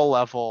moral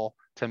level,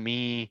 to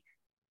me,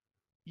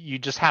 you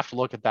just have to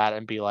look at that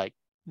and be like,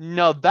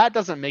 no, that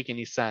doesn't make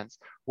any sense.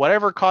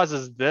 Whatever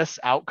causes this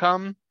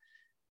outcome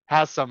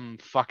has some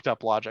fucked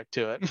up logic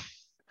to it.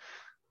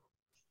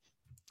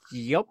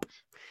 Yup.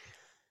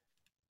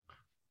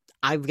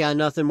 I've got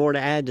nothing more to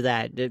add to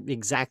that.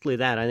 Exactly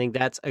that. I think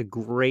that's a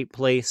great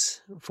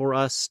place for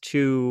us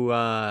to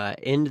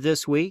end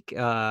this week.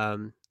 But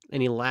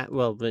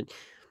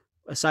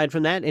aside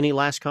from that, any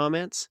last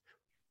comments?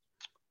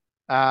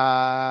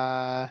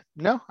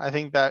 No, I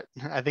think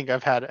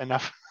I've had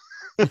enough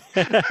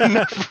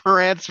enough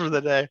rants for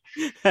the day.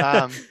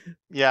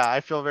 Yeah,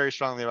 I feel very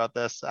strongly about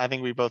this. I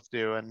think we both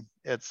do, and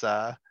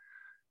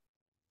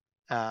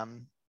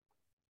um,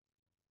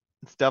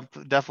 it's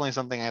definitely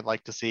something I'd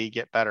like to see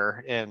get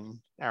better in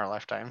our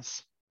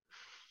lifetimes.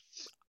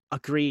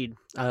 Agreed.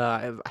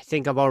 I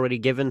think I've already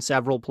given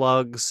several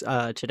plugs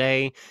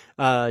today.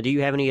 Do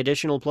you have any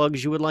additional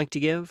plugs you would like to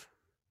give?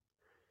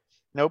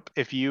 Nope.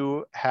 If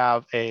you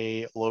have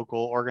a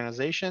local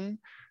organization,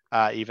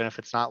 even if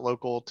it's not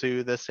local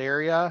to this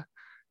area,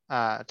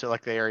 to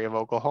like the area of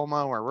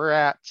Oklahoma where we're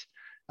at,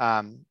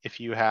 if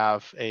you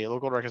have a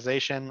local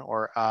organization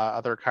or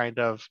other kind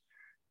of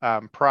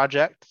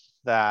project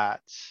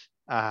that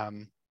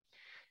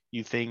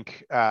you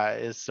think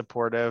is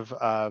supportive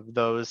of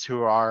those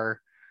who are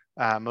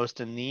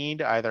most in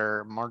need,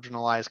 either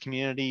marginalized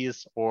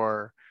communities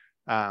or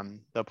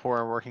the poor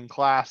and working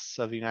class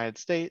of the United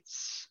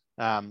States,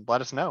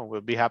 let us know.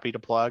 We'll be happy to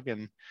plug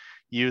and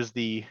use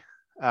the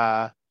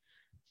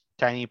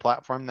tiny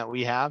platform that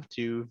we have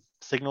to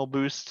signal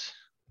boost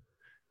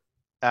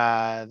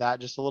that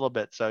just a little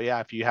bit. So yeah,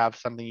 if you have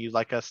something you'd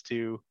like us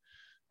to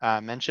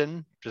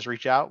mention, just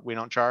reach out. We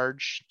don't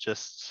charge,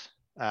 just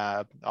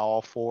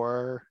all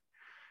for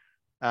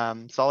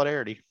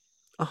solidarity.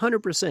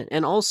 100%.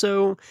 And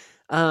also,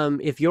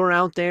 if you're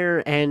out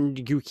there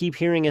and you keep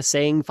hearing us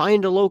saying,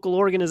 find a local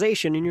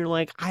organization, and you're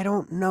like, I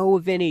don't know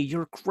of any,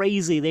 you're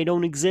crazy, they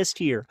don't exist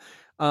here.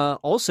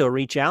 Also,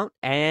 reach out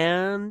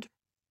and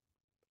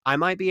I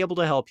might be able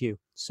to help you.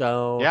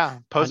 So, Yeah,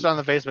 post I'm, it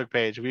on the Facebook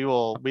page. We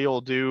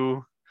will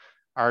do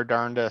our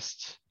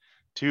darndest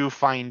to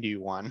find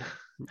you one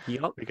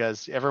yep,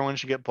 because everyone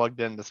should get plugged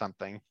into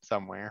something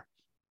somewhere.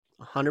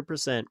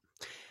 100%.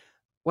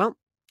 Well,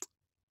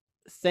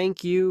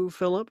 thank you,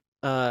 Philip.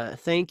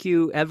 Thank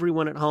you,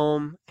 everyone at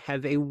home.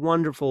 Have a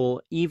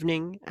wonderful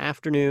evening,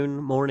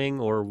 afternoon, morning,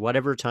 or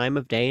whatever time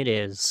of day it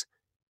is.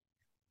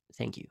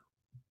 Thank you.